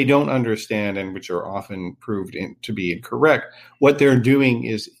 that they don't understand and which are often proved to be incorrect, what they're doing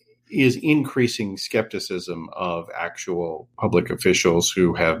is increasing skepticism of actual public officials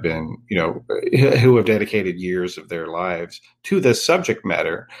who have been, who have dedicated years of their lives to this subject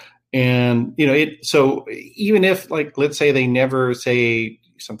matter. And, so even if, like, let's say they never say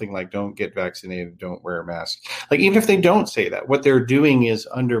something like, don't get vaccinated, don't wear a mask. Like, even if they don't say that, what they're doing is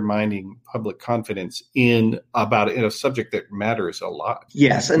undermining public confidence in a subject that matters a lot.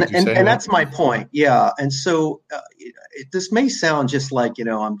 Yes. And that's my point. Yeah. And so this may sound just like,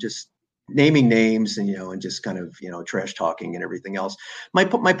 I'm just naming names and, and just kind of, trash talking and everything else. My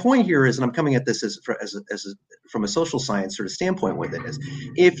point here is, and I'm coming at this from a social science sort of standpoint with it, is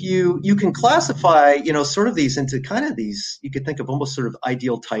if you can classify, sort of these into kind of these, you could think of almost sort of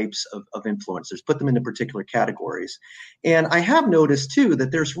ideal types of influencers, put them into particular categories. And I have noticed too,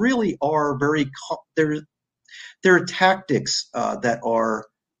 that there's really are there are tactics that are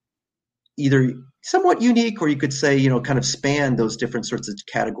either somewhat unique, or you could say, kind of span those different sorts of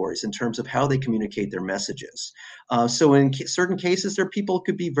categories in terms of how they communicate their messages. So in certain cases, there are people who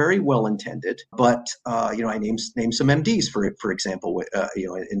could be very well intended, but I named some MDs for example,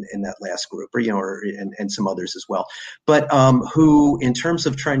 in that last group, and some others as well, but who, in terms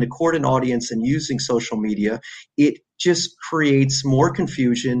of trying to court an audience and using social media, it just creates more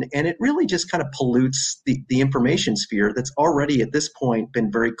confusion, and it really just kind of pollutes the information sphere that's already at this point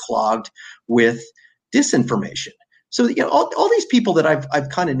been very clogged with disinformation. So all these people that I've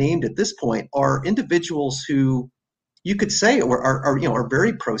kind of named at this point are individuals who you could say are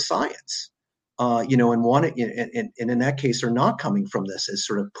very pro science, and want to, and in that case are not coming from this as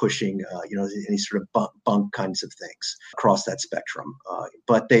sort of pushing any sort of bunk kinds of things across that spectrum,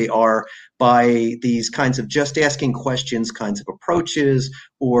 but they are, by these kinds of just asking questions kinds of approaches,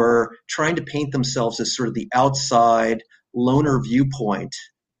 or trying to paint themselves as sort of the outside loner viewpoint.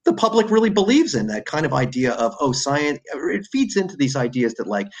 The public really believes in that kind of idea of, science. It feeds into these ideas that,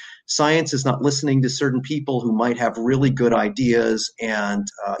 like, science is not listening to certain people who might have really good ideas, and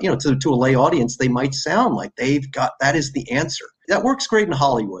to a lay audience, they might sound like that is the answer. That works great in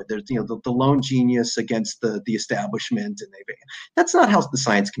Hollywood. There's the lone genius against the establishment, and that's not how the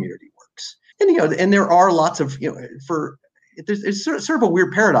science community works. And there are lots of it's sort of a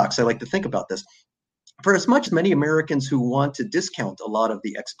weird paradox. I like to think about this. For as much as many Americans who want to discount a lot of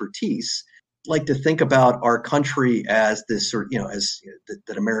the expertise like to think about our country as this sort of,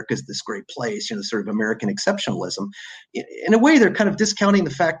 that America is this great place, sort of American exceptionalism, in a way, they're kind of discounting the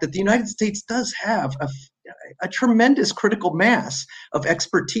fact that the United States does have a tremendous critical mass of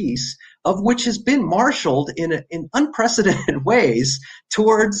expertise, of which has been marshaled in unprecedented ways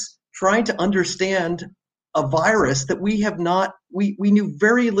towards trying to understand a virus that we knew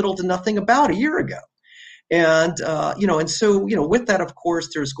very little to nothing about a year ago. And, and so, with that, of course,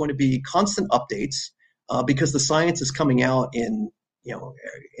 there's going to be constant updates because the science is coming out in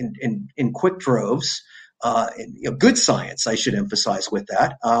quick droves, good science, I should emphasize with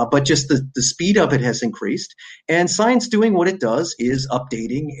that. But just the speed of it has increased, and science doing what it does is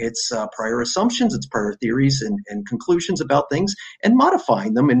updating its prior assumptions, its prior theories and conclusions about things, and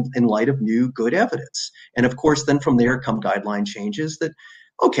modifying them in light of new good evidence. And of course, then from there come guideline changes that,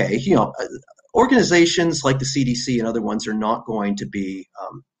 okay, organizations like the CDC and other ones are not going to be,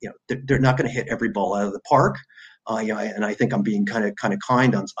 they're not going to hit every ball out of the park. And I think I'm being kind of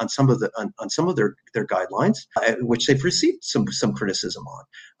kind on some of their guidelines, which they've received some criticism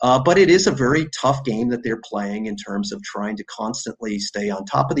on. But it is a very tough game that they're playing in terms of trying to constantly stay on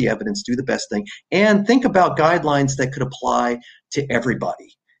top of the evidence, do the best thing, and think about guidelines that could apply to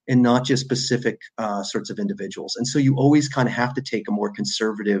everybody, and not just specific sorts of individuals. And so you always kind of have to take a more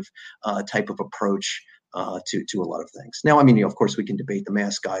conservative type of approach to a lot of things. Now, I mean, of course, we can debate the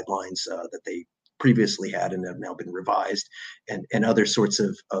mask guidelines that they previously had and have now been revised, and other sorts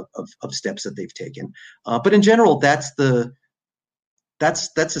of steps that they've taken. But in general, that's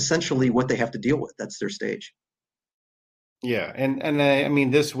essentially what they have to deal with. That's their stage. Yeah, and I mean,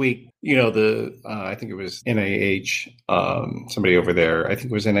 this week, I think it was NIH, somebody over there, I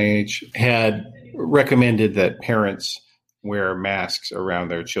think it was NIH, had recommended that parents wear masks around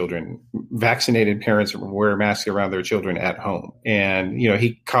their children, vaccinated parents wear masks around their children at home. And,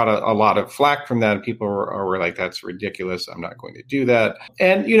 he caught a lot of flack from that. People were like, that's ridiculous. I'm not going to do that.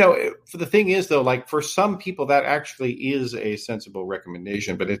 And, for the thing is, though, like, for some people, that actually is a sensible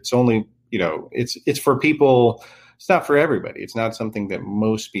recommendation, but it's only, it's for people. It's not for everybody. It's not something that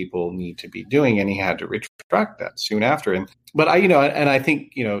most people need to be doing. And he had to retract that soon after. But I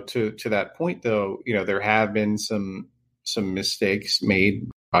think, to that point, though, there have been some mistakes made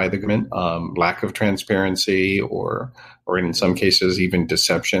by the government, lack of transparency, or in some cases even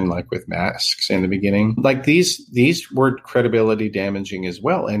deception, like with masks in the beginning. Like these were credibility damaging as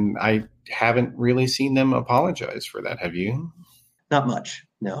well, and I haven't really seen them apologize for that. Have you? Not much.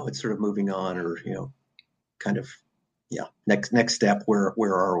 No, it's sort of moving on, or kind of, yeah. Next step. Where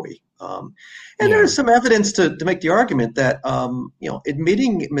are we? And there's some evidence to make the argument that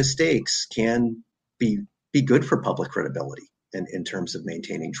admitting mistakes can be good for public credibility in terms of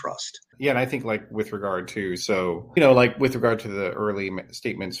maintaining trust. Yeah, and I think with regard to the early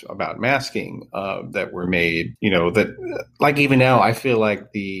statements about masking that were made, that even now I feel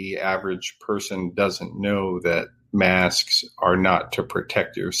like the average person doesn't know that masks are not to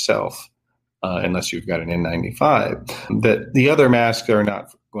protect yourself unless you've got an N95, that the other masks are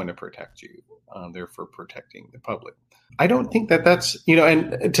not going to protect you. They're for protecting the public. I don't think that's,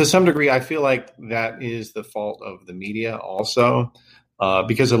 and to some degree, I feel like that is the fault of the media also,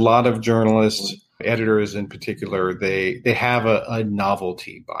 because a lot of journalists, editors in particular, they have a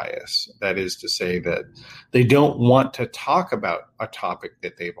novelty bias. That is to say that they don't want to talk about a topic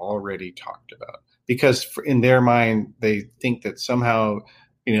that they've already talked about, because in their mind, they think that somehow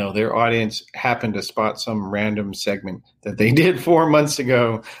their audience happened to spot some random segment that they did 4 months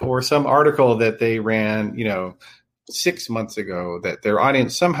ago, or some article that they ran, 6 months ago, that their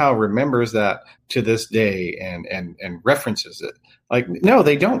audience somehow remembers that to this day and references it. No,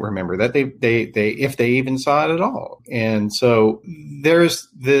 they don't remember that. They if they even saw it at all. And so there's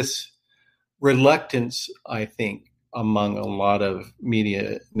this reluctance, I think, among a lot of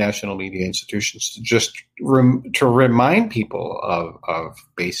national media institutions to just to remind people of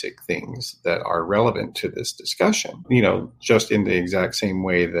basic things that are relevant to this discussion, just in the exact same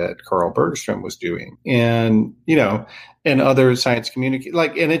way that Carl Bergstrom was doing. And, and other science communicators,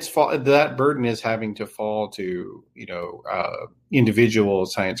 and that burden is having to fall to, individual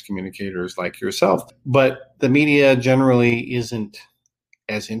science communicators like yourself. But the media generally isn't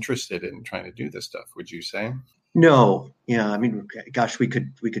as interested in trying to do this stuff, would you say? No, yeah, I mean, gosh, we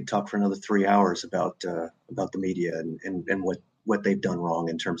could talk for another 3 hours about the media and what they've done wrong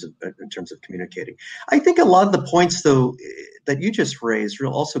in terms of communicating. I think a lot of the points, though, that you just raised,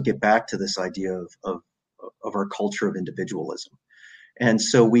 will also get back to this idea of our culture of individualism, and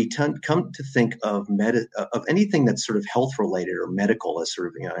so we come to think of anything that's sort of health related or medical as sort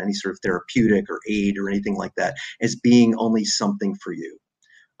of any sort of therapeutic or aid or anything like that as being only something for you.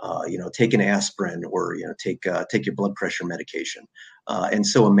 Take an aspirin, or take your blood pressure medication, and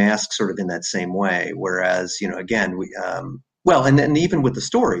so a mask sort of in that same way. Whereas again, we and even with the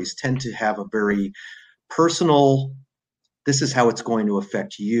stories tend to have a very personal, this is how it's going to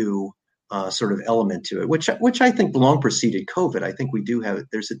affect you sort of element to it, which I think long preceded COVID. I think we do have,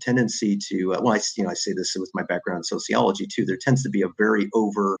 there's a tendency to, I say this with my background in sociology too, there tends to be a very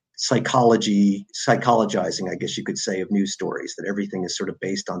over psychologizing, I guess you could say, of news stories, that everything is sort of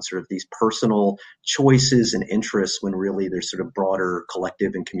based on sort of these personal choices and interests, when really there's sort of broader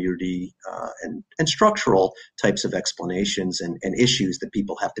collective and community and structural types of explanations and issues that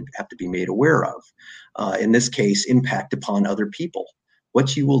people have to be made aware of. In this case, impact upon other people.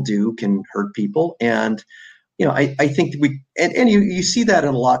 What you will do can hurt people. And, I think you see that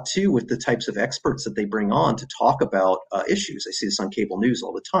a lot too with the types of experts that they bring on to talk about issues. I see this on cable news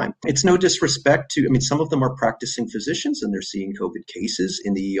all the time. It's no disrespect to, some of them are practicing physicians and they're seeing COVID cases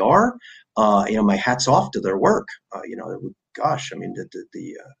in the ER. My hat's off to their work. Gosh,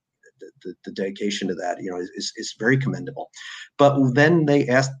 the dedication to that, is very commendable. But then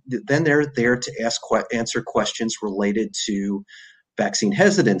they're there to answer questions related to vaccine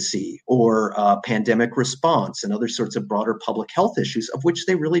hesitancy or pandemic response and other sorts of broader public health issues of which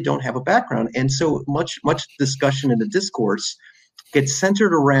they really don't have a background. And so much discussion in the discourse gets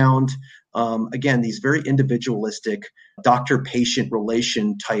centered around, again, these very individualistic doctor-patient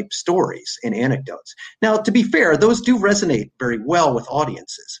relation type stories and anecdotes. Now, to be fair, those do resonate very well with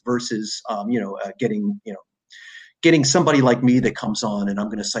audiences versus, getting somebody like me that comes on and I'm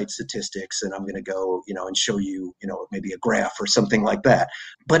going to cite statistics and I'm going to go, and show you, maybe a graph or something like that.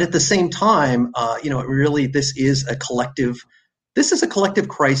 But at the same time, really, this is a collective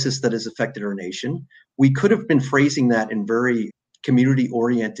crisis that has affected our nation. We could have been phrasing that in very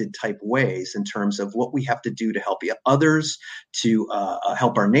community-oriented type ways in terms of what we have to do to help others, to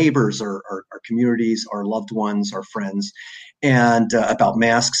help our neighbors, our communities, our loved ones, our friends, and about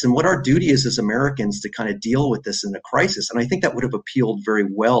masks and what our duty is as Americans to kind of deal with this in a crisis. And I think that would have appealed very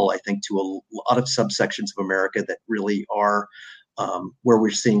well, I think, to a lot of subsections of America that really are where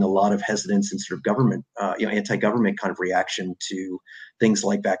we're seeing a lot of hesitance and sort of government, anti-government kind of reaction to things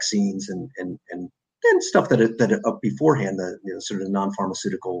like vaccines and and stuff that up beforehand, the sort of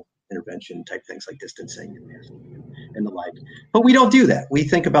non-pharmaceutical intervention type things like distancing and the like. But we don't do that. We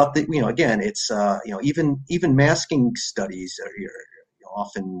think about again, it's even masking studies are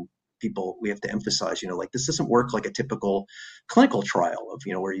often people, we have to emphasize, like this doesn't work like a typical clinical trial of,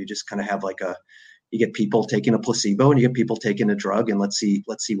 where you just kind of have you get people taking a placebo and you get people taking a drug and let's see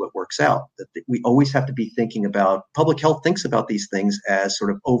what works out. That we always have to be thinking about, public health thinks about these things as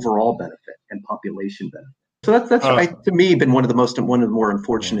sort of overall benefit and population benefit. So that's to me been one of the more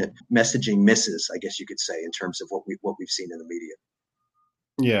unfortunate messaging misses, I guess you could say, in terms of what we've seen in the media.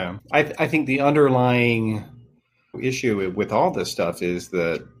 Yeah, I think the underlying issue with all this stuff is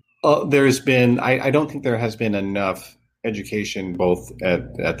that there's been, I don't think there has been enough education, both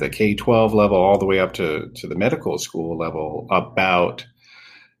at the K-12 level all the way up to the medical school level, about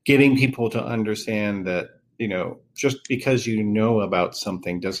getting people to understand that, just because you know about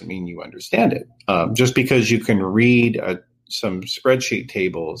something doesn't mean you understand it. Just because you can read some spreadsheet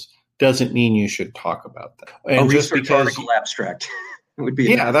tables doesn't mean you should talk about them. And a just research because article abstract would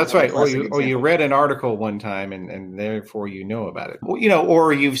be that's right. Or you example. read an article one time and therefore you know about it.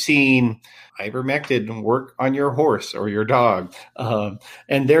 Or you've seen ivermectin work on your horse or your dog,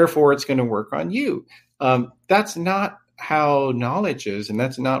 and therefore it's going to work on you. That's not how knowledge is, and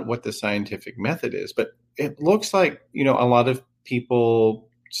that's not what the scientific method is. But it looks like, a lot of people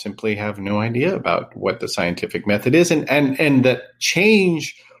simply have no idea about what the scientific method is, and that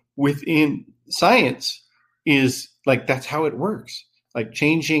change within science is like, that's how it works. Like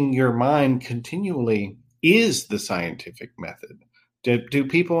changing your mind continually is the scientific method. Do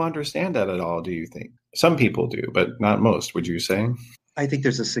people understand that at all, do you think? Some people do, but not most, would you say? I think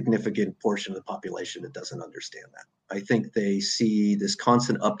there's a significant portion of the population that doesn't understand that. I think they see this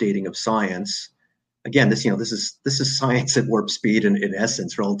constant updating of science. Again, this is science at warp speed in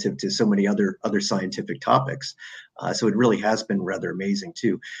essence relative to so many other scientific topics. So it really has been rather amazing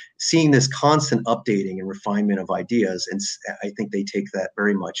too, seeing this constant updating and refinement of ideas. And I think they take that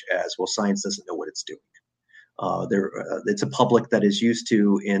very much as, well, science doesn't know what it's doing. It's a public that is used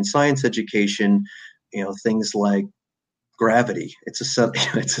to, in science education, things like gravity. It's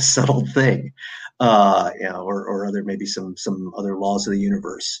a subtle thing, or other, maybe some other laws of the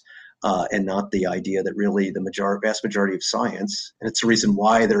universe. And not the idea that really the vast majority of science, and it's the reason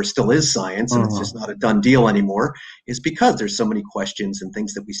why there still is science and it's just not a done deal anymore, is because there's so many questions and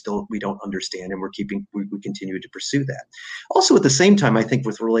things that we don't understand, and we continue to pursue that. Also, at the same time, I think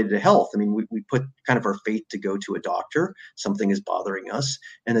with related to health, I mean, we put kind of our faith to go to a doctor. Something is bothering us,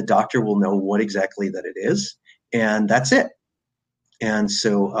 and the doctor will know what exactly that it is, and that's it. And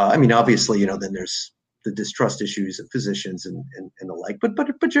so, obviously, then there's the distrust issues of physicians and the like, but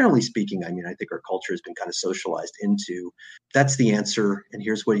generally speaking, I think our culture has been kind of socialized into, that's the answer, and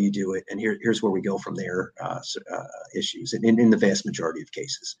here's where you do it, and here's where we go from there. Issues in the vast majority of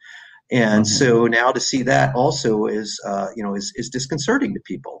cases, and so now to see that also is disconcerting to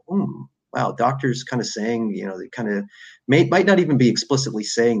people. Wow, doctors kind of saying, they kind of might not even be explicitly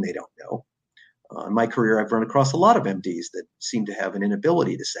saying they don't know. In my career, I've run across a lot of MDs that seem to have an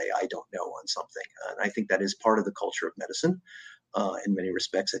inability to say, I don't know on something. And I think that is part of the culture of medicine. In many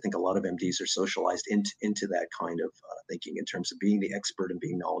respects, I think a lot of MDs are socialized into that kind of thinking in terms of being the expert and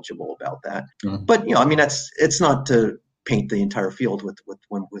being knowledgeable about that. But, it's not to paint the entire field with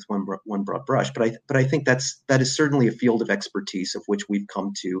one broad brush. But I think that is certainly a field of expertise of which we've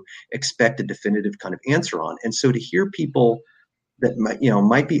come to expect a definitive kind of answer on. And so to hear people that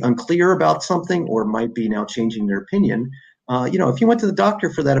might be unclear about something or might be now changing their opinion. If you went to the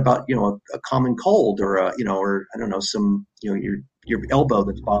doctor for that about a common cold or or I don't know, some your elbow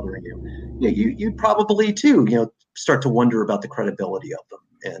that's bothering you, you probably too start to wonder about the credibility of them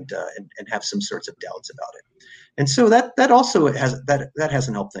and have some sorts of doubts about it. And so that also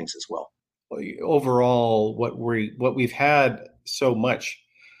hasn't helped things as well. Overall, what we've had so much.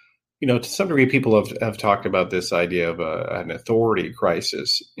 To some degree, people have talked about this idea of an authority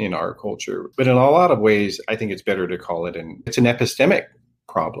crisis in our culture. But in a lot of ways, I think it's better to call it it's an epistemic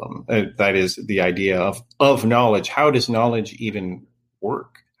problem. That is the idea of knowledge. How does knowledge even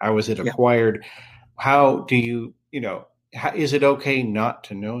work? How is it acquired? How do you, is it okay not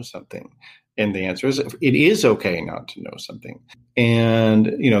to know something? And the answer is, it is okay not to know something.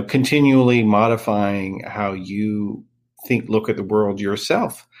 And, continually modifying how you look at the world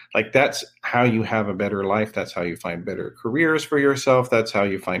yourself. Like that's how you have a better life. That's how you find better careers for yourself. That's how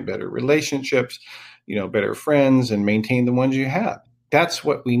you find better relationships, better friends, and maintain the ones you have. That's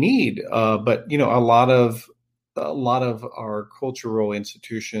what we need. But a lot of our cultural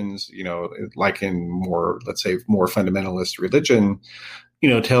institutions, like in more, let's say, more fundamentalist religion,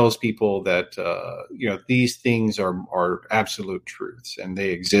 tells people that, these things are absolute truths and they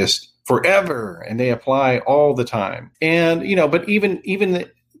exist forever and they apply all the time. And,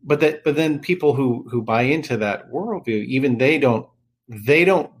 but then people who buy into that worldview, even they don't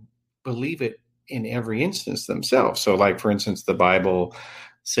believe it in every instance themselves. So like, for instance, the Bible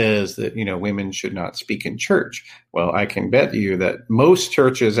says that, women should not speak in church. Well, I can bet you that most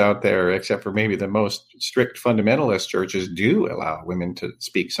churches out there, except for maybe the most strict fundamentalist churches, do allow women to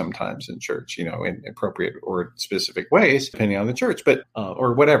speak sometimes in church, in appropriate or specific ways, depending on the church, but,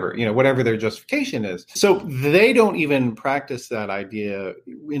 or whatever, whatever their justification is. So they don't even practice that idea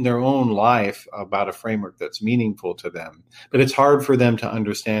in their own life about a framework that's meaningful to them. But it's hard for them to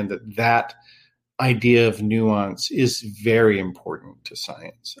understand that idea of nuance is very important to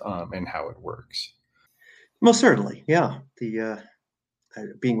science and how it works. Most certainly, yeah. The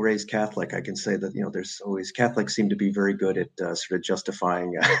being raised Catholic, I can say that there's always Catholics seem to be very good at sort of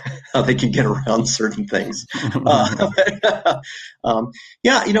justifying how they can get around certain things. Yeah,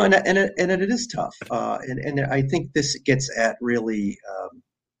 and it is tough, and I think this gets at really.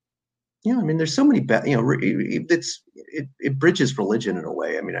 There's so many, it bridges religion in a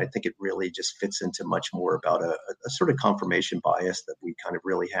way. I mean, I think it really just fits into much more about a sort of confirmation bias that we kind of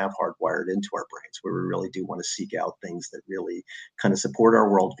really have hardwired into our brains, where we really do want to seek out things that really kind of support our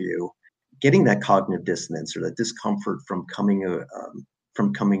worldview, getting that cognitive dissonance or that discomfort from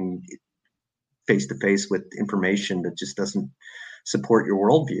coming face to face with information that just doesn't support your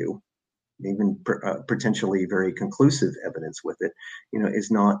worldview, even potentially very conclusive evidence with it,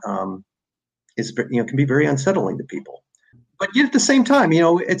 is not. Can be very unsettling to people. But yet at the same time,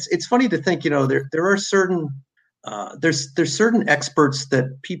 it's funny to think, there are certain there's certain experts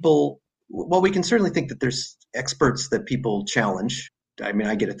that people. Well, we can certainly think that there's experts that people challenge. I mean,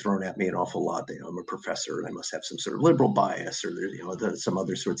 I get it thrown at me an awful lot that I'm a professor and I must have some sort of liberal bias, or there's some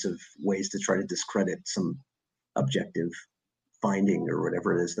other sorts of ways to try to discredit some objective finding or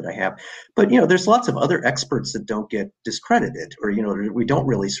whatever it is that I have. But, there's lots of other experts that don't get discredited, or, we don't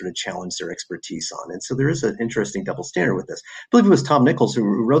really sort of challenge their expertise on. And so there is an interesting double standard with this. I believe it was Tom Nichols who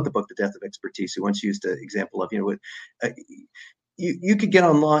wrote the book, The Death of Expertise, who once used an example of, you could get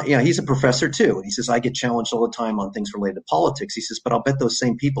online. Yeah, he's a professor too. And he says, I get challenged all the time on things related to politics. He says, but I'll bet those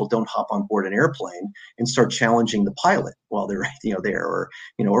same people don't hop on board an airplane and start challenging the pilot while they're, there, or,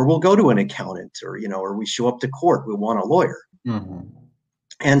 or we'll go to an accountant, or, or we show up to court, we want a lawyer. Mm-hmm.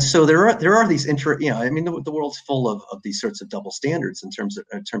 And so there are these the world's full of these sorts of double standards in terms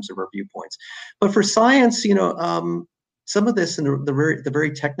of our viewpoints. But for science, some of this and the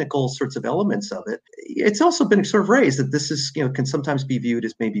very technical sorts of elements of it, it's also been sort of raised that this is, can sometimes be viewed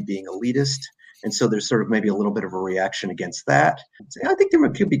as maybe being elitist. And so there's sort of maybe a little bit of a reaction against that. I think there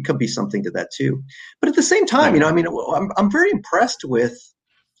could be something to that too. But at the same time, I'm very impressed with,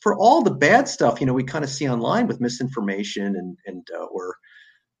 for all the bad stuff, we kind of see online with misinformation and or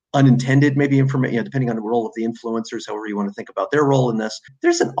unintended maybe information, depending on the role of the influencers, however you want to think about their role in this.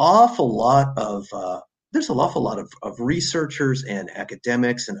 There's an awful lot of researchers and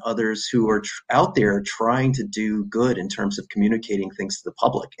academics and others who are out there trying to do good in terms of communicating things to the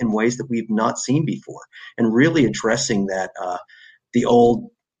public in ways that we've not seen before, and really addressing that the old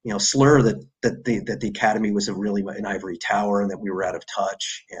slur that the academy was really an ivory tower and that we were out of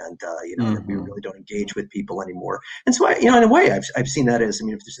touch and that we really don't engage with people anymore. And so in a way I've seen that as, if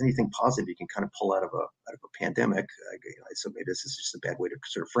there's anything positive you can kind of pull out of a pandemic, so maybe this is just a bad way to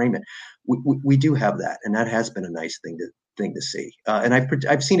sort of frame it. We do have that, and that has been a nice thing to see. And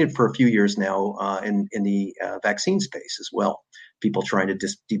I've seen it for a few years now in the vaccine space as well. People trying to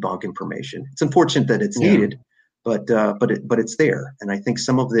debunk information. It's unfortunate that it's needed. But it's there, and I think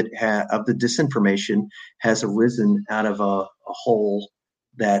some of it of the disinformation has arisen out of a hole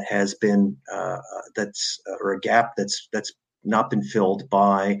that has been or a gap that's not been filled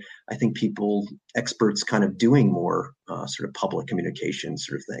by, I think, experts kind of doing more sort of public communication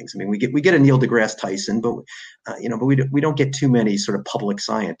sort of things. We get a Neil deGrasse Tyson, but we don't get too many sort of public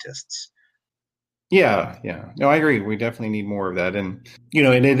scientists. Yeah. No, I agree. We definitely need more of that. And,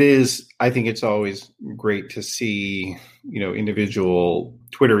 and it is, I think it's always great to see, individual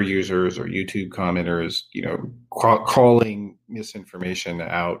Twitter users or YouTube commenters, calling misinformation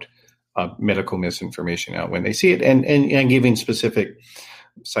out, medical misinformation out when they see it, and giving specific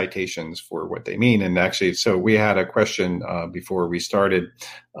citations for what they mean. And actually, so we had a question before we started.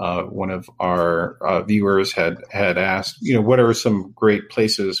 One of our viewers had asked, what are some great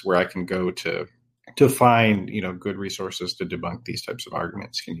places where I can go to to find, good resources to debunk these types of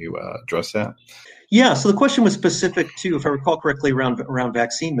arguments. Can you address that? Yeah, so the question was specific to, if I recall correctly, around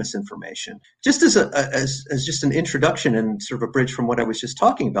vaccine misinformation. Just as just an introduction and sort of a bridge from what I was just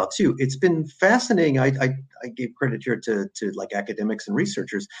talking about too. It's been fascinating. I gave credit here to like academics and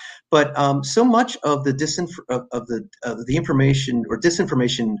researchers, but so much of the the information or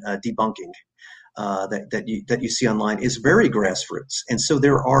disinformation debunking that you see online is very grassroots, and so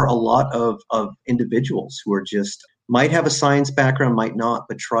there are a lot of individuals who are just might have a science background, might not,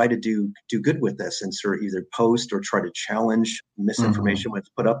 but try to do good with this and sort of either post or try to challenge misinformation when it's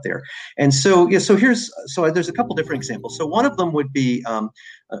put up there. And so there's a couple different examples. So one of them would be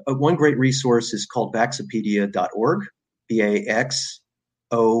one great resource is called Vaxopedia.org,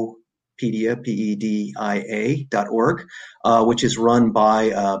 Baxo pedia.org, which is run by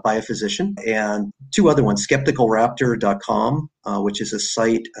a physician, and two other ones, skepticalraptor.com, which is a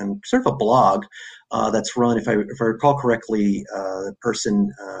site and sort of a blog that's run, if I recall correctly, the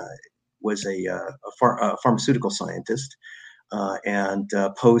person was a pharmaceutical scientist and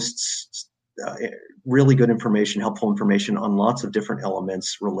posts really good information, helpful information on lots of different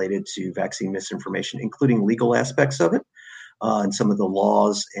elements related to vaccine misinformation, including legal aspects of it. And some of the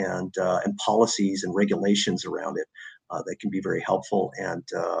laws and policies and regulations around it that can be very helpful. And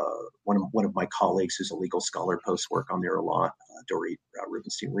one of my colleagues, who's a legal scholar, posts work on there a lot. Dory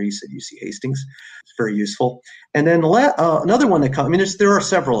Rubenstein-Rees at UC Hastings. It's very useful. And then another one that comes. There are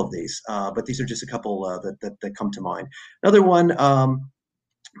several of these, but these are just a couple that come to mind. Another one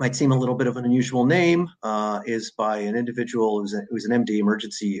might seem a little bit of an unusual name. Is by an individual who's an MD,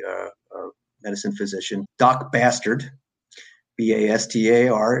 emergency medicine physician, Doc Bastard.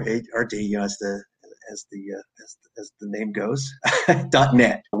 BASTARD, as the name goes,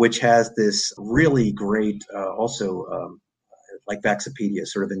 .net, which has this really great, also like Vaxopedia,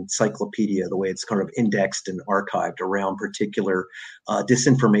 sort of encyclopedia, the way it's kind of indexed and archived around particular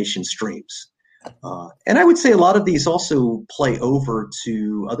disinformation streams. And I would say a lot of these also play over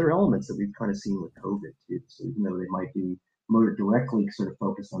to other elements that we've kind of seen with COVID too. So even though they might be more directly sort of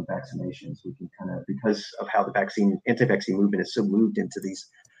focused on vaccinations, we can kind of, because of how the anti-vaccine movement is so moved into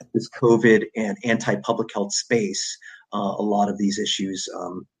this COVID and anti-public health space, a lot of these issues,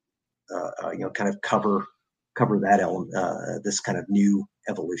 kind of cover that element, this kind of new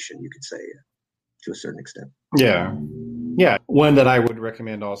evolution, you could say, to a certain extent. Yeah. One that I would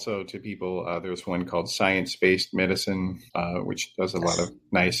recommend also to people, there's one called Science-Based Medicine, which does a lot of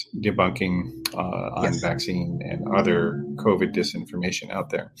nice debunking on vaccine and other COVID disinformation out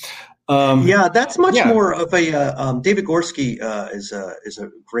there. That's much more of a David Gorski is a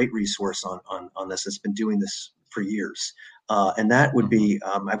great resource on this. It's been doing this for years. And that would be,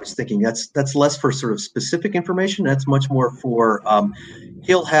 I was thinking that's less for sort of specific information. That's much more for,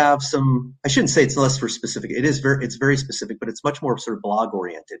 he'll have some, I shouldn't say it's less for specific. It's very specific, but it's much more sort of blog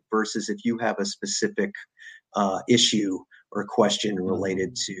oriented versus if you have a specific issue or a question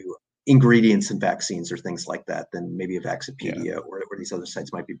related to ingredients in vaccines or things like that, then maybe a Vaxopedia or these other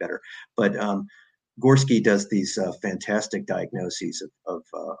sites might be better. But Gorski does these fantastic diagnoses of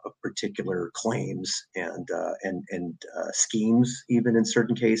particular claims and schemes, even in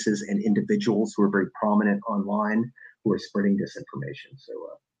certain cases, and individuals who are very prominent online who are spreading disinformation. So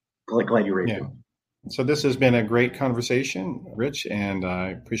glad you raised it. So this has been a great conversation, Rich, and I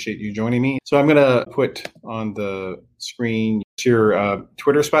appreciate you joining me. So I'm going to put on the screen your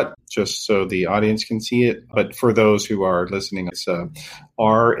Twitter spot just so the audience can see it. But for those who are listening, it's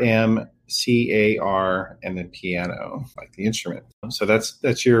RMCAR and then piano, like the instrument. So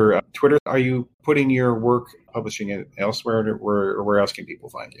that's your Twitter. Are you putting your work, publishing it elsewhere, or where else can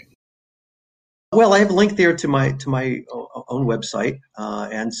people find you? Well, I have a link there to my own website,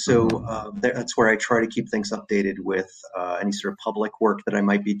 and so that's where I try to keep things updated with any sort of public work that I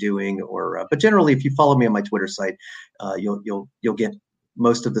might be doing. But generally, if you follow me on my Twitter site, you'll get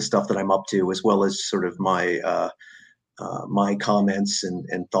most of the stuff that I'm up to, as well as sort of my my comments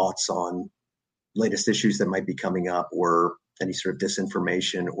and thoughts on latest issues that might be coming up, or any sort of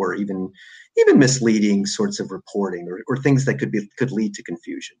disinformation, or even misleading sorts of reporting, or things that could lead to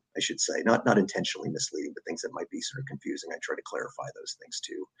confusion, I should say, not intentionally misleading, but things that might be sort of confusing. I try to clarify those things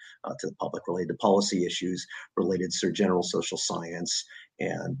to the public, related to policy issues, related to sort of general social science,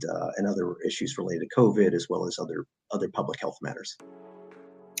 and other issues related to COVID, as well as other public health matters.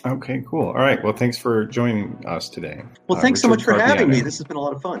 Okay, cool. All right. Well, thanks for joining us today. Well, thanks so much for having me. This has been a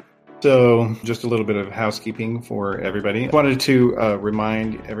lot of fun. So just a little bit of housekeeping for everybody. I wanted to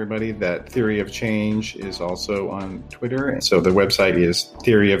remind everybody that Theory of Change is also on Twitter. So the website is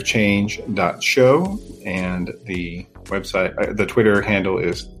theoryofchange.show, and the Twitter handle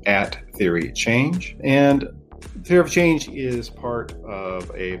is @theorychange. And Theory of Change is part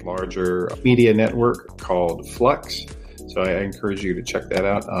of a larger media network called Flux. So I encourage you to check that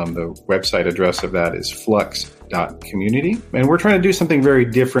out. The website address of that is flux.community. And we're trying to do something very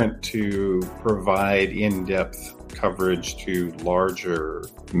different to provide in-depth coverage to larger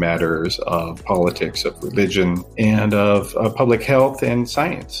matters of politics, of religion, and of public health and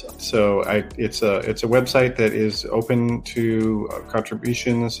science. So it's a website that is open to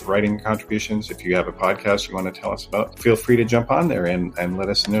contributions, writing contributions. If you have a podcast you want to tell us about, feel free to jump on there and let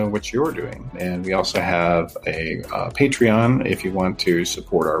us know what you're doing. And we also have a Patreon if you want to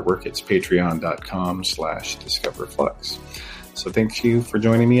support our work. It's patreon.com/discoverflux. So thank you for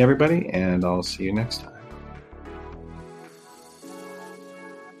joining me, everybody, and I'll see you next time.